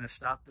I'm going to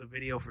stop the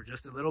video for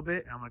just a little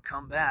bit, and I'm going to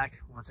come back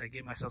once I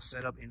get myself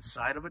set up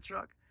inside of a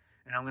truck,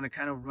 and I'm going to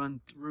kind of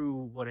run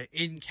through what an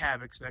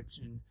in-cab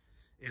inspection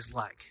is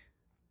like.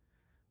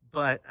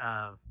 But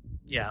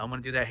yeah, I'm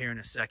going to do that here in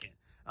a second.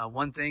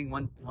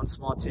 One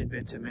small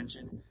tidbit to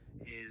mention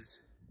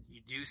is you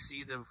do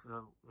see the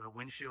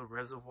windshield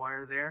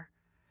reservoir there.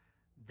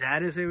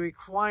 That is a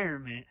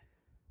requirement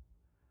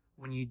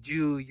when you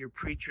do your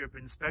pre-trip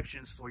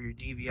inspections for your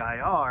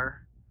DVIR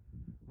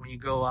when you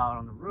go out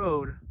on the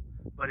road,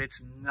 but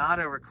it's not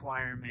a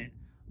requirement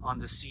on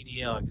the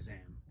CDL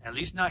exam. At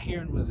least not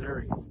here in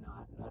Missouri, it's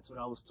not. That's what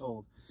I was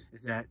told,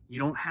 is that you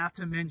don't have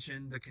to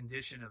mention the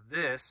condition of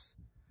this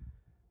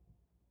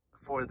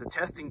for the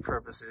testing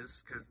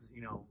purposes, because,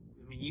 you know,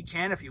 I mean, you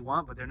can if you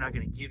want, but they're not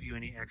going to give you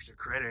any extra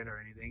credit or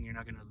anything. You're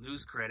not going to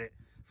lose credit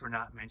for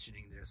not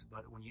mentioning this.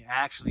 But when you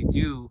actually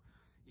do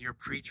your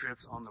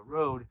pre-trips on the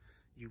road,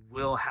 you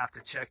will have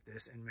to check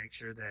this and make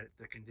sure that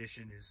the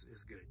condition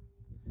is good.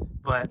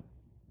 But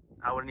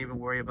I wouldn't even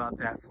worry about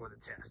that for the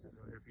test.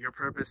 If your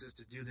purpose is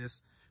to do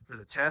this for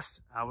the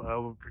test, I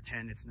would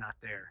pretend it's not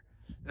there.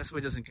 This way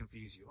it doesn't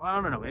confuse you. I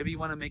don't know. Maybe you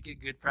want to make it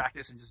good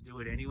practice and just do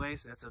it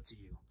anyways. That's up to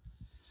you.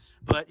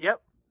 But,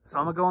 yep. So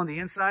I'm going to go on the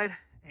inside,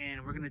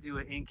 and we're going to do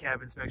an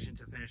in-cab inspection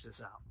to finish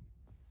this out.